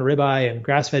half a pound of ribeye and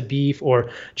grass-fed beef or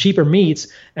cheaper meats,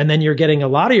 and then you're getting a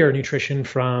lot of your nutrition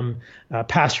from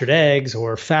pastured eggs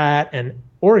or fat and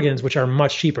organs, which are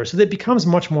much cheaper. So that becomes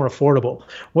much more affordable.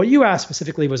 What you asked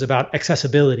specifically was about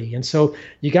accessibility. And so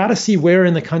you got to see where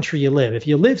in the country you live. If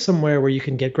you live somewhere where you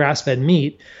can get grass-fed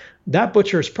meat, that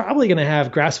butcher is probably going to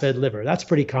have grass-fed liver. That's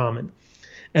pretty common.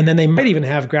 And then they might even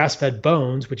have grass-fed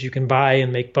bones, which you can buy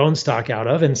and make bone stock out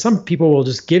of. And some people will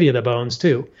just give you the bones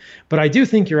too. But I do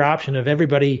think your option of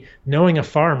everybody knowing a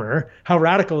farmer, how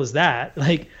radical is that?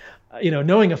 Like,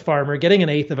 knowing a farmer, getting an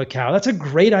eighth of a cow, that's a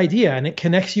great idea. And it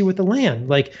connects you with the land.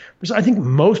 Like, I think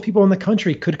most people in the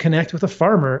country could connect with a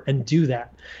farmer and do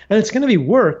that. And it's going to be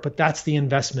work, but that's the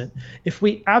investment. If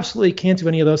we absolutely can't do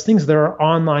any of those things, there are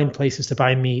online places to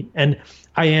buy meat. And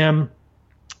I am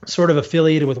sort of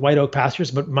affiliated with White Oak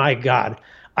Pastures, but my God,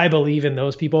 I believe in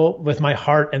those people with my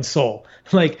heart and soul.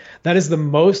 Like, that is the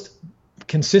most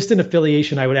consistent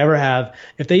affiliation I would ever have.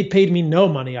 If they paid me no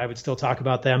money, I would still talk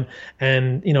about them.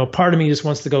 And, part of me just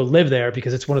wants to go live there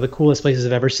because it's one of the coolest places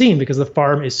I've ever seen because the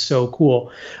farm is so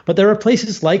cool. But there are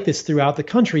places like this throughout the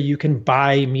country. You can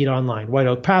buy meat online. White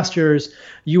Oak Pastures,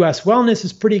 US Wellness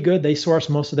is pretty good. They source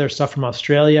most of their stuff from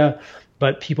Australia,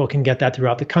 but people can get that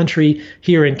throughout the country.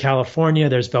 Here in California,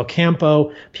 there's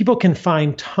Belcampo. People can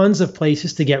find tons of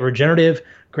places to get regenerative,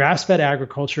 grass-fed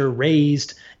agriculture,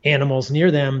 raised animals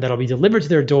near them that'll be delivered to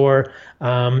their door.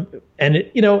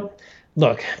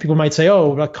 Look, people might say,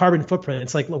 oh, about carbon footprint.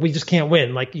 It's like, look, we just can't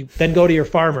win. Like, you then go to your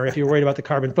farmer if you're worried about the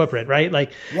carbon footprint, right?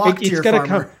 Like, it's got to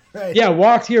come. Right. Yeah,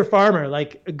 walk to your farmer.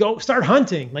 Like, go start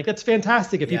hunting. Like, that's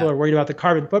fantastic. If people are worried about the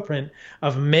carbon footprint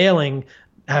of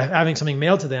having something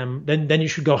mailed to them, then you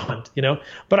should go hunt,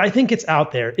 But I think it's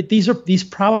out there. These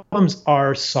problems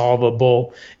are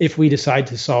solvable if we decide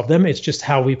to solve them. It's just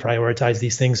how we prioritize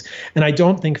these things. And I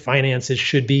don't think finances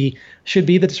should be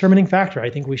the determining factor. I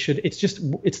think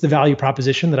it's the value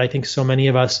proposition that I think so many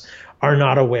of us are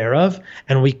not aware of,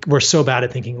 and we're so bad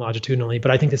at thinking longitudinally. But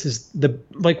I think this is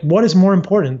what is more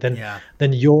important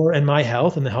than your and my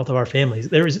health and the health of our families?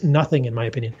 There is nothing, in my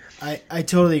opinion. I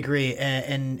totally agree,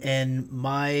 and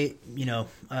my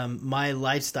my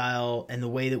lifestyle and the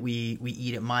way that we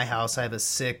eat at my house. I have a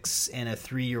 6 and a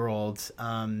 3-year-old.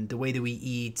 The way that we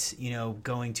eat,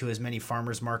 going to as many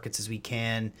farmers markets as we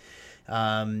can,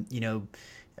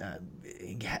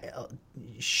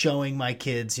 showing my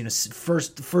kids,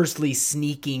 firstly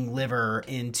sneaking liver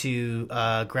into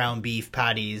ground beef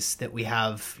patties that we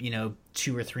have,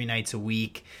 2 or 3 nights a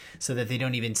week, so that they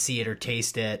don't even see it or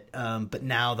taste it. But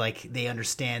now, they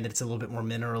understand that it's a little bit more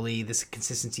minerally. This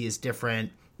consistency is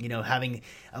different.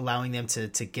 Allowing them to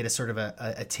get a sort of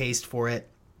a taste for it.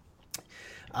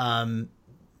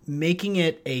 Making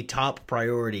it a top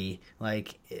priority,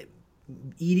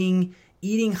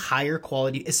 eating higher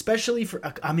quality, especially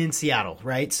I'm in Seattle,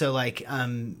 right? So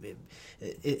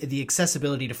the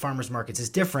accessibility to farmers markets is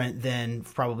different than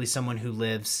probably someone who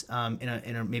lives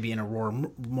maybe in a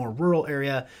more rural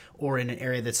area, or in an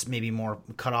area that's maybe more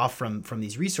cut off from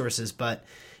these resources. But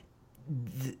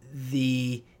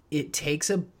it takes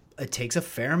a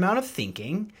fair amount of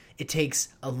thinking. It takes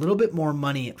a little bit more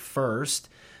money at first,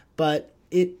 but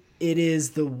it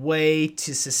is the way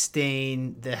to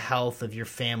sustain the health of your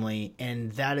family.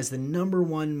 And that is the number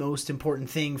one most important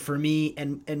thing for me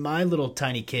and my little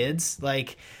tiny kids.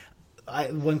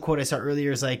 one quote I saw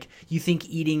earlier is like, you think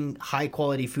eating high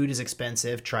quality food is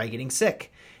expensive, try getting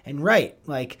sick. And right,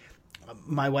 like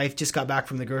my wife just got back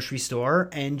from the grocery store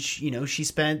and she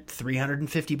spent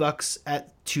 $350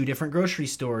 at 2 different grocery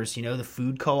stores, the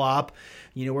food co-op,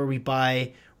 where we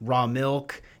buy raw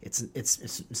milk.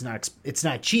 It's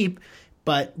not cheap,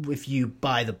 but if you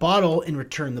buy the bottle and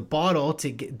return the bottle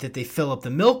that they fill up the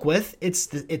milk with, it's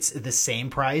the same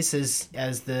price as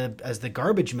the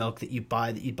garbage milk that you'd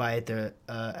buy at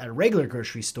a regular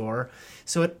grocery store.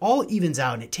 So it all evens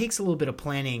out, and it takes a little bit of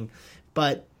planning,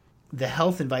 but the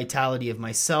health and vitality of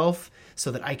myself,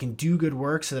 so that I can do good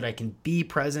work, so that I can be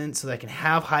present, so that I can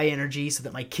have high energy, so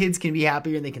that my kids can be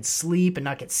happier and they can sleep and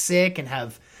not get sick and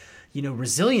have,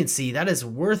 resiliency, that is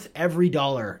worth every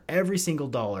dollar, every single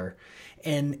dollar.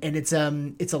 And it's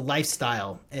a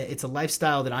lifestyle. It's a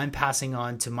lifestyle that I'm passing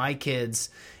on to my kids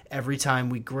every time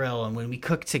we grill and when we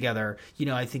cook together.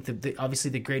 I think that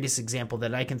obviously the greatest example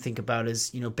that I can think about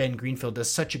is, Ben Greenfield does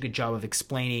such a good job of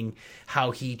explaining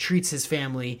how he treats his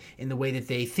family in the way that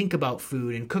they think about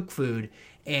food and cook food.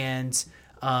 And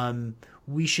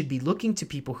we should be looking to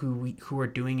people who are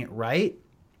doing it right,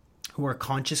 who are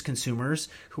conscious consumers,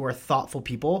 who are thoughtful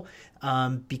people,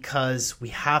 because we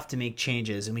have to make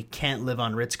changes, and we can't live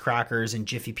on Ritz crackers and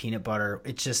Jiffy peanut butter.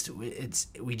 It's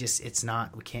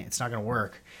not going to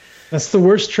work. That's the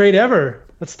worst trade ever.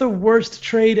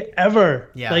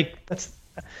 Yeah.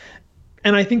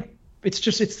 And I think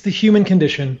it's the human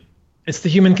condition. It's the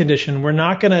human condition. We're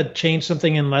not going to change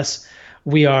something unless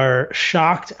we are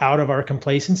shocked out of our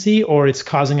complacency or it's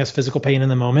causing us physical pain in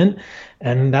the moment.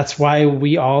 And that's why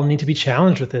we all need to be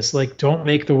challenged with this. Like, don't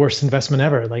make the worst investment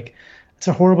ever. Like, it's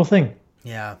a horrible thing.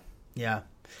 Yeah. Yeah.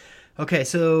 Okay.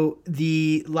 So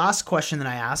the last question that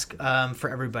I ask for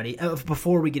everybody,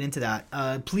 before we get into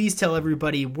that, please tell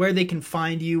everybody where they can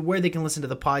find you, where they can listen to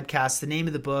the podcast, the name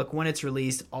of the book, when it's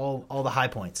released, all the high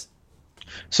points.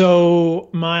 So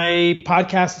my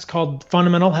podcast is called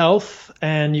Fundamental Health,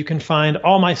 and you can find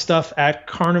all my stuff at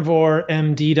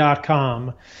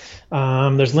carnivoremd.com.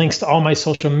 There's links to all my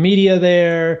social media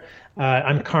there.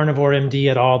 I'm Carnivore MD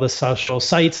at all the social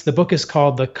sites. The book is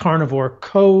called The Carnivore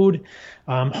Code.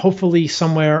 Hopefully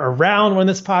somewhere around when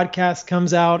this podcast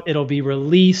comes out, it'll be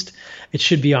released. It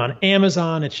should be on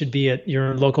Amazon. It should be at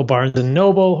your local Barnes and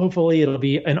Noble. Hopefully it'll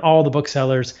be in all the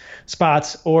booksellers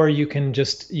spots, or you can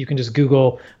just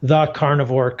Google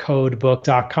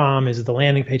thecarnivorecodebook.com is the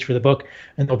landing page for the book,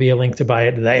 and there'll be a link to buy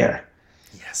it there.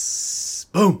 Yes.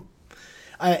 Boom.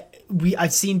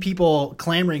 I've seen people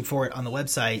clamoring for it on the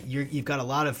website. You've got a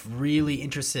lot of really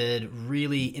interested,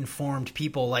 really informed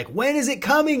people. Like, when is it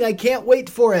coming? I can't wait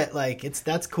for it. Like,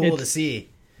 that's cool to see.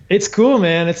 It's cool,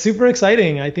 man. It's super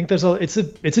exciting. I think it's a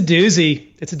doozy.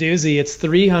 It's a doozy. It's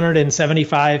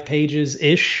 375 pages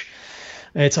ish.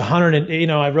 It's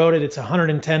I wrote it. It's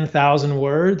 110,000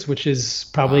 words, which is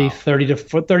probably 30 to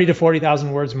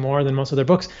 40,000 words more than most of their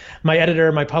books. My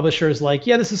editor, my publisher is like,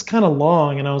 yeah, this is kind of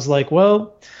long. And I was like,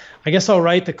 well, I guess I'll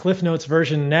write the Cliff Notes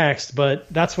version next, but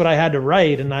that's what I had to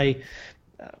write. And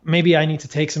maybe I need to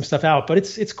take some stuff out, but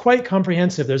it's quite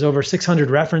comprehensive. There's over 600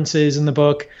 references in the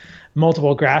book,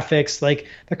 multiple graphics. Like,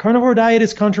 the carnivore diet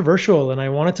is controversial, and I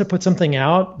wanted to put something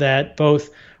out that both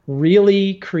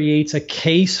really creates a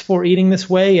case for eating this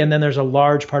way, and then there's a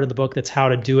large part of the book that's how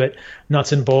to do it,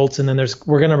 nuts and bolts. And then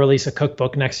we're going to release a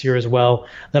cookbook next year as well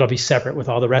that'll be separate with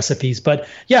all the recipes. But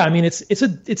yeah, I mean, it's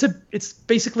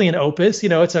basically an opus.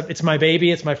 It's my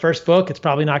baby. It's my first book. It's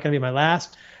probably not going to be my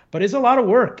last, but it's a lot of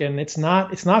work, and it's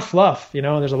not fluff.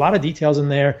 There's a lot of details in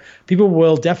there. People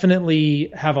will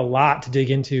definitely have a lot to dig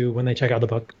into when they check out the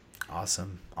book.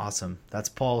 Awesome. That's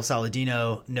Paul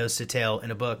Saladino, nose to tail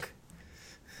in a book.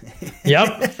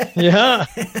 Yep. Yeah.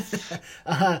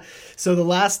 So the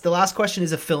last question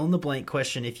is a fill in the blank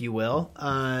question, if you will.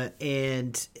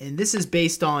 And this is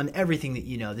based on everything that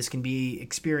you know. This can be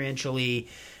experientially.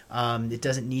 It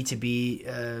doesn't need to be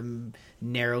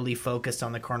narrowly focused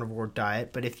on the carnivore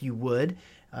diet, but if you would,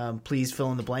 please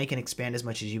fill in the blank and expand as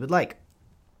much as you would like.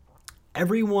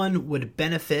 Everyone would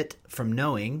benefit from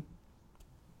knowing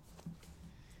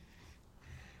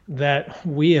that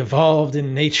we evolved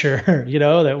in nature,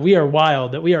 that we are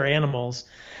wild, that we are animals,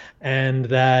 and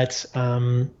that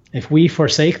if we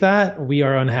forsake that, we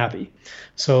are unhappy.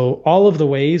 So all of the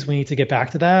ways we need to get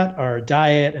back to that, our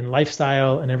diet and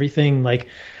lifestyle and everything, like,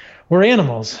 we're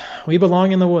animals. We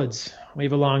belong in the woods. We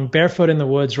belong barefoot in the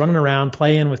woods, running around,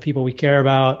 playing with people we care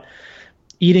about,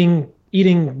 eating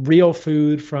real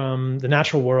food from the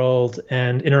natural world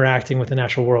and interacting with the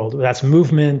natural world. That's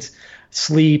movement,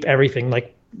 sleep, everything.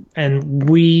 And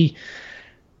we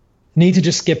need to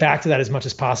just get back to that as much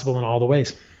as possible in all the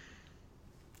ways.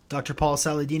 Dr. Paul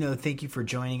Saladino, thank you for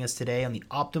joining us today on the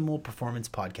Optimal Performance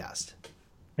Podcast.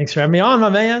 Thanks for having me on, my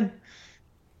man.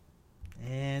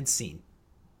 And scene.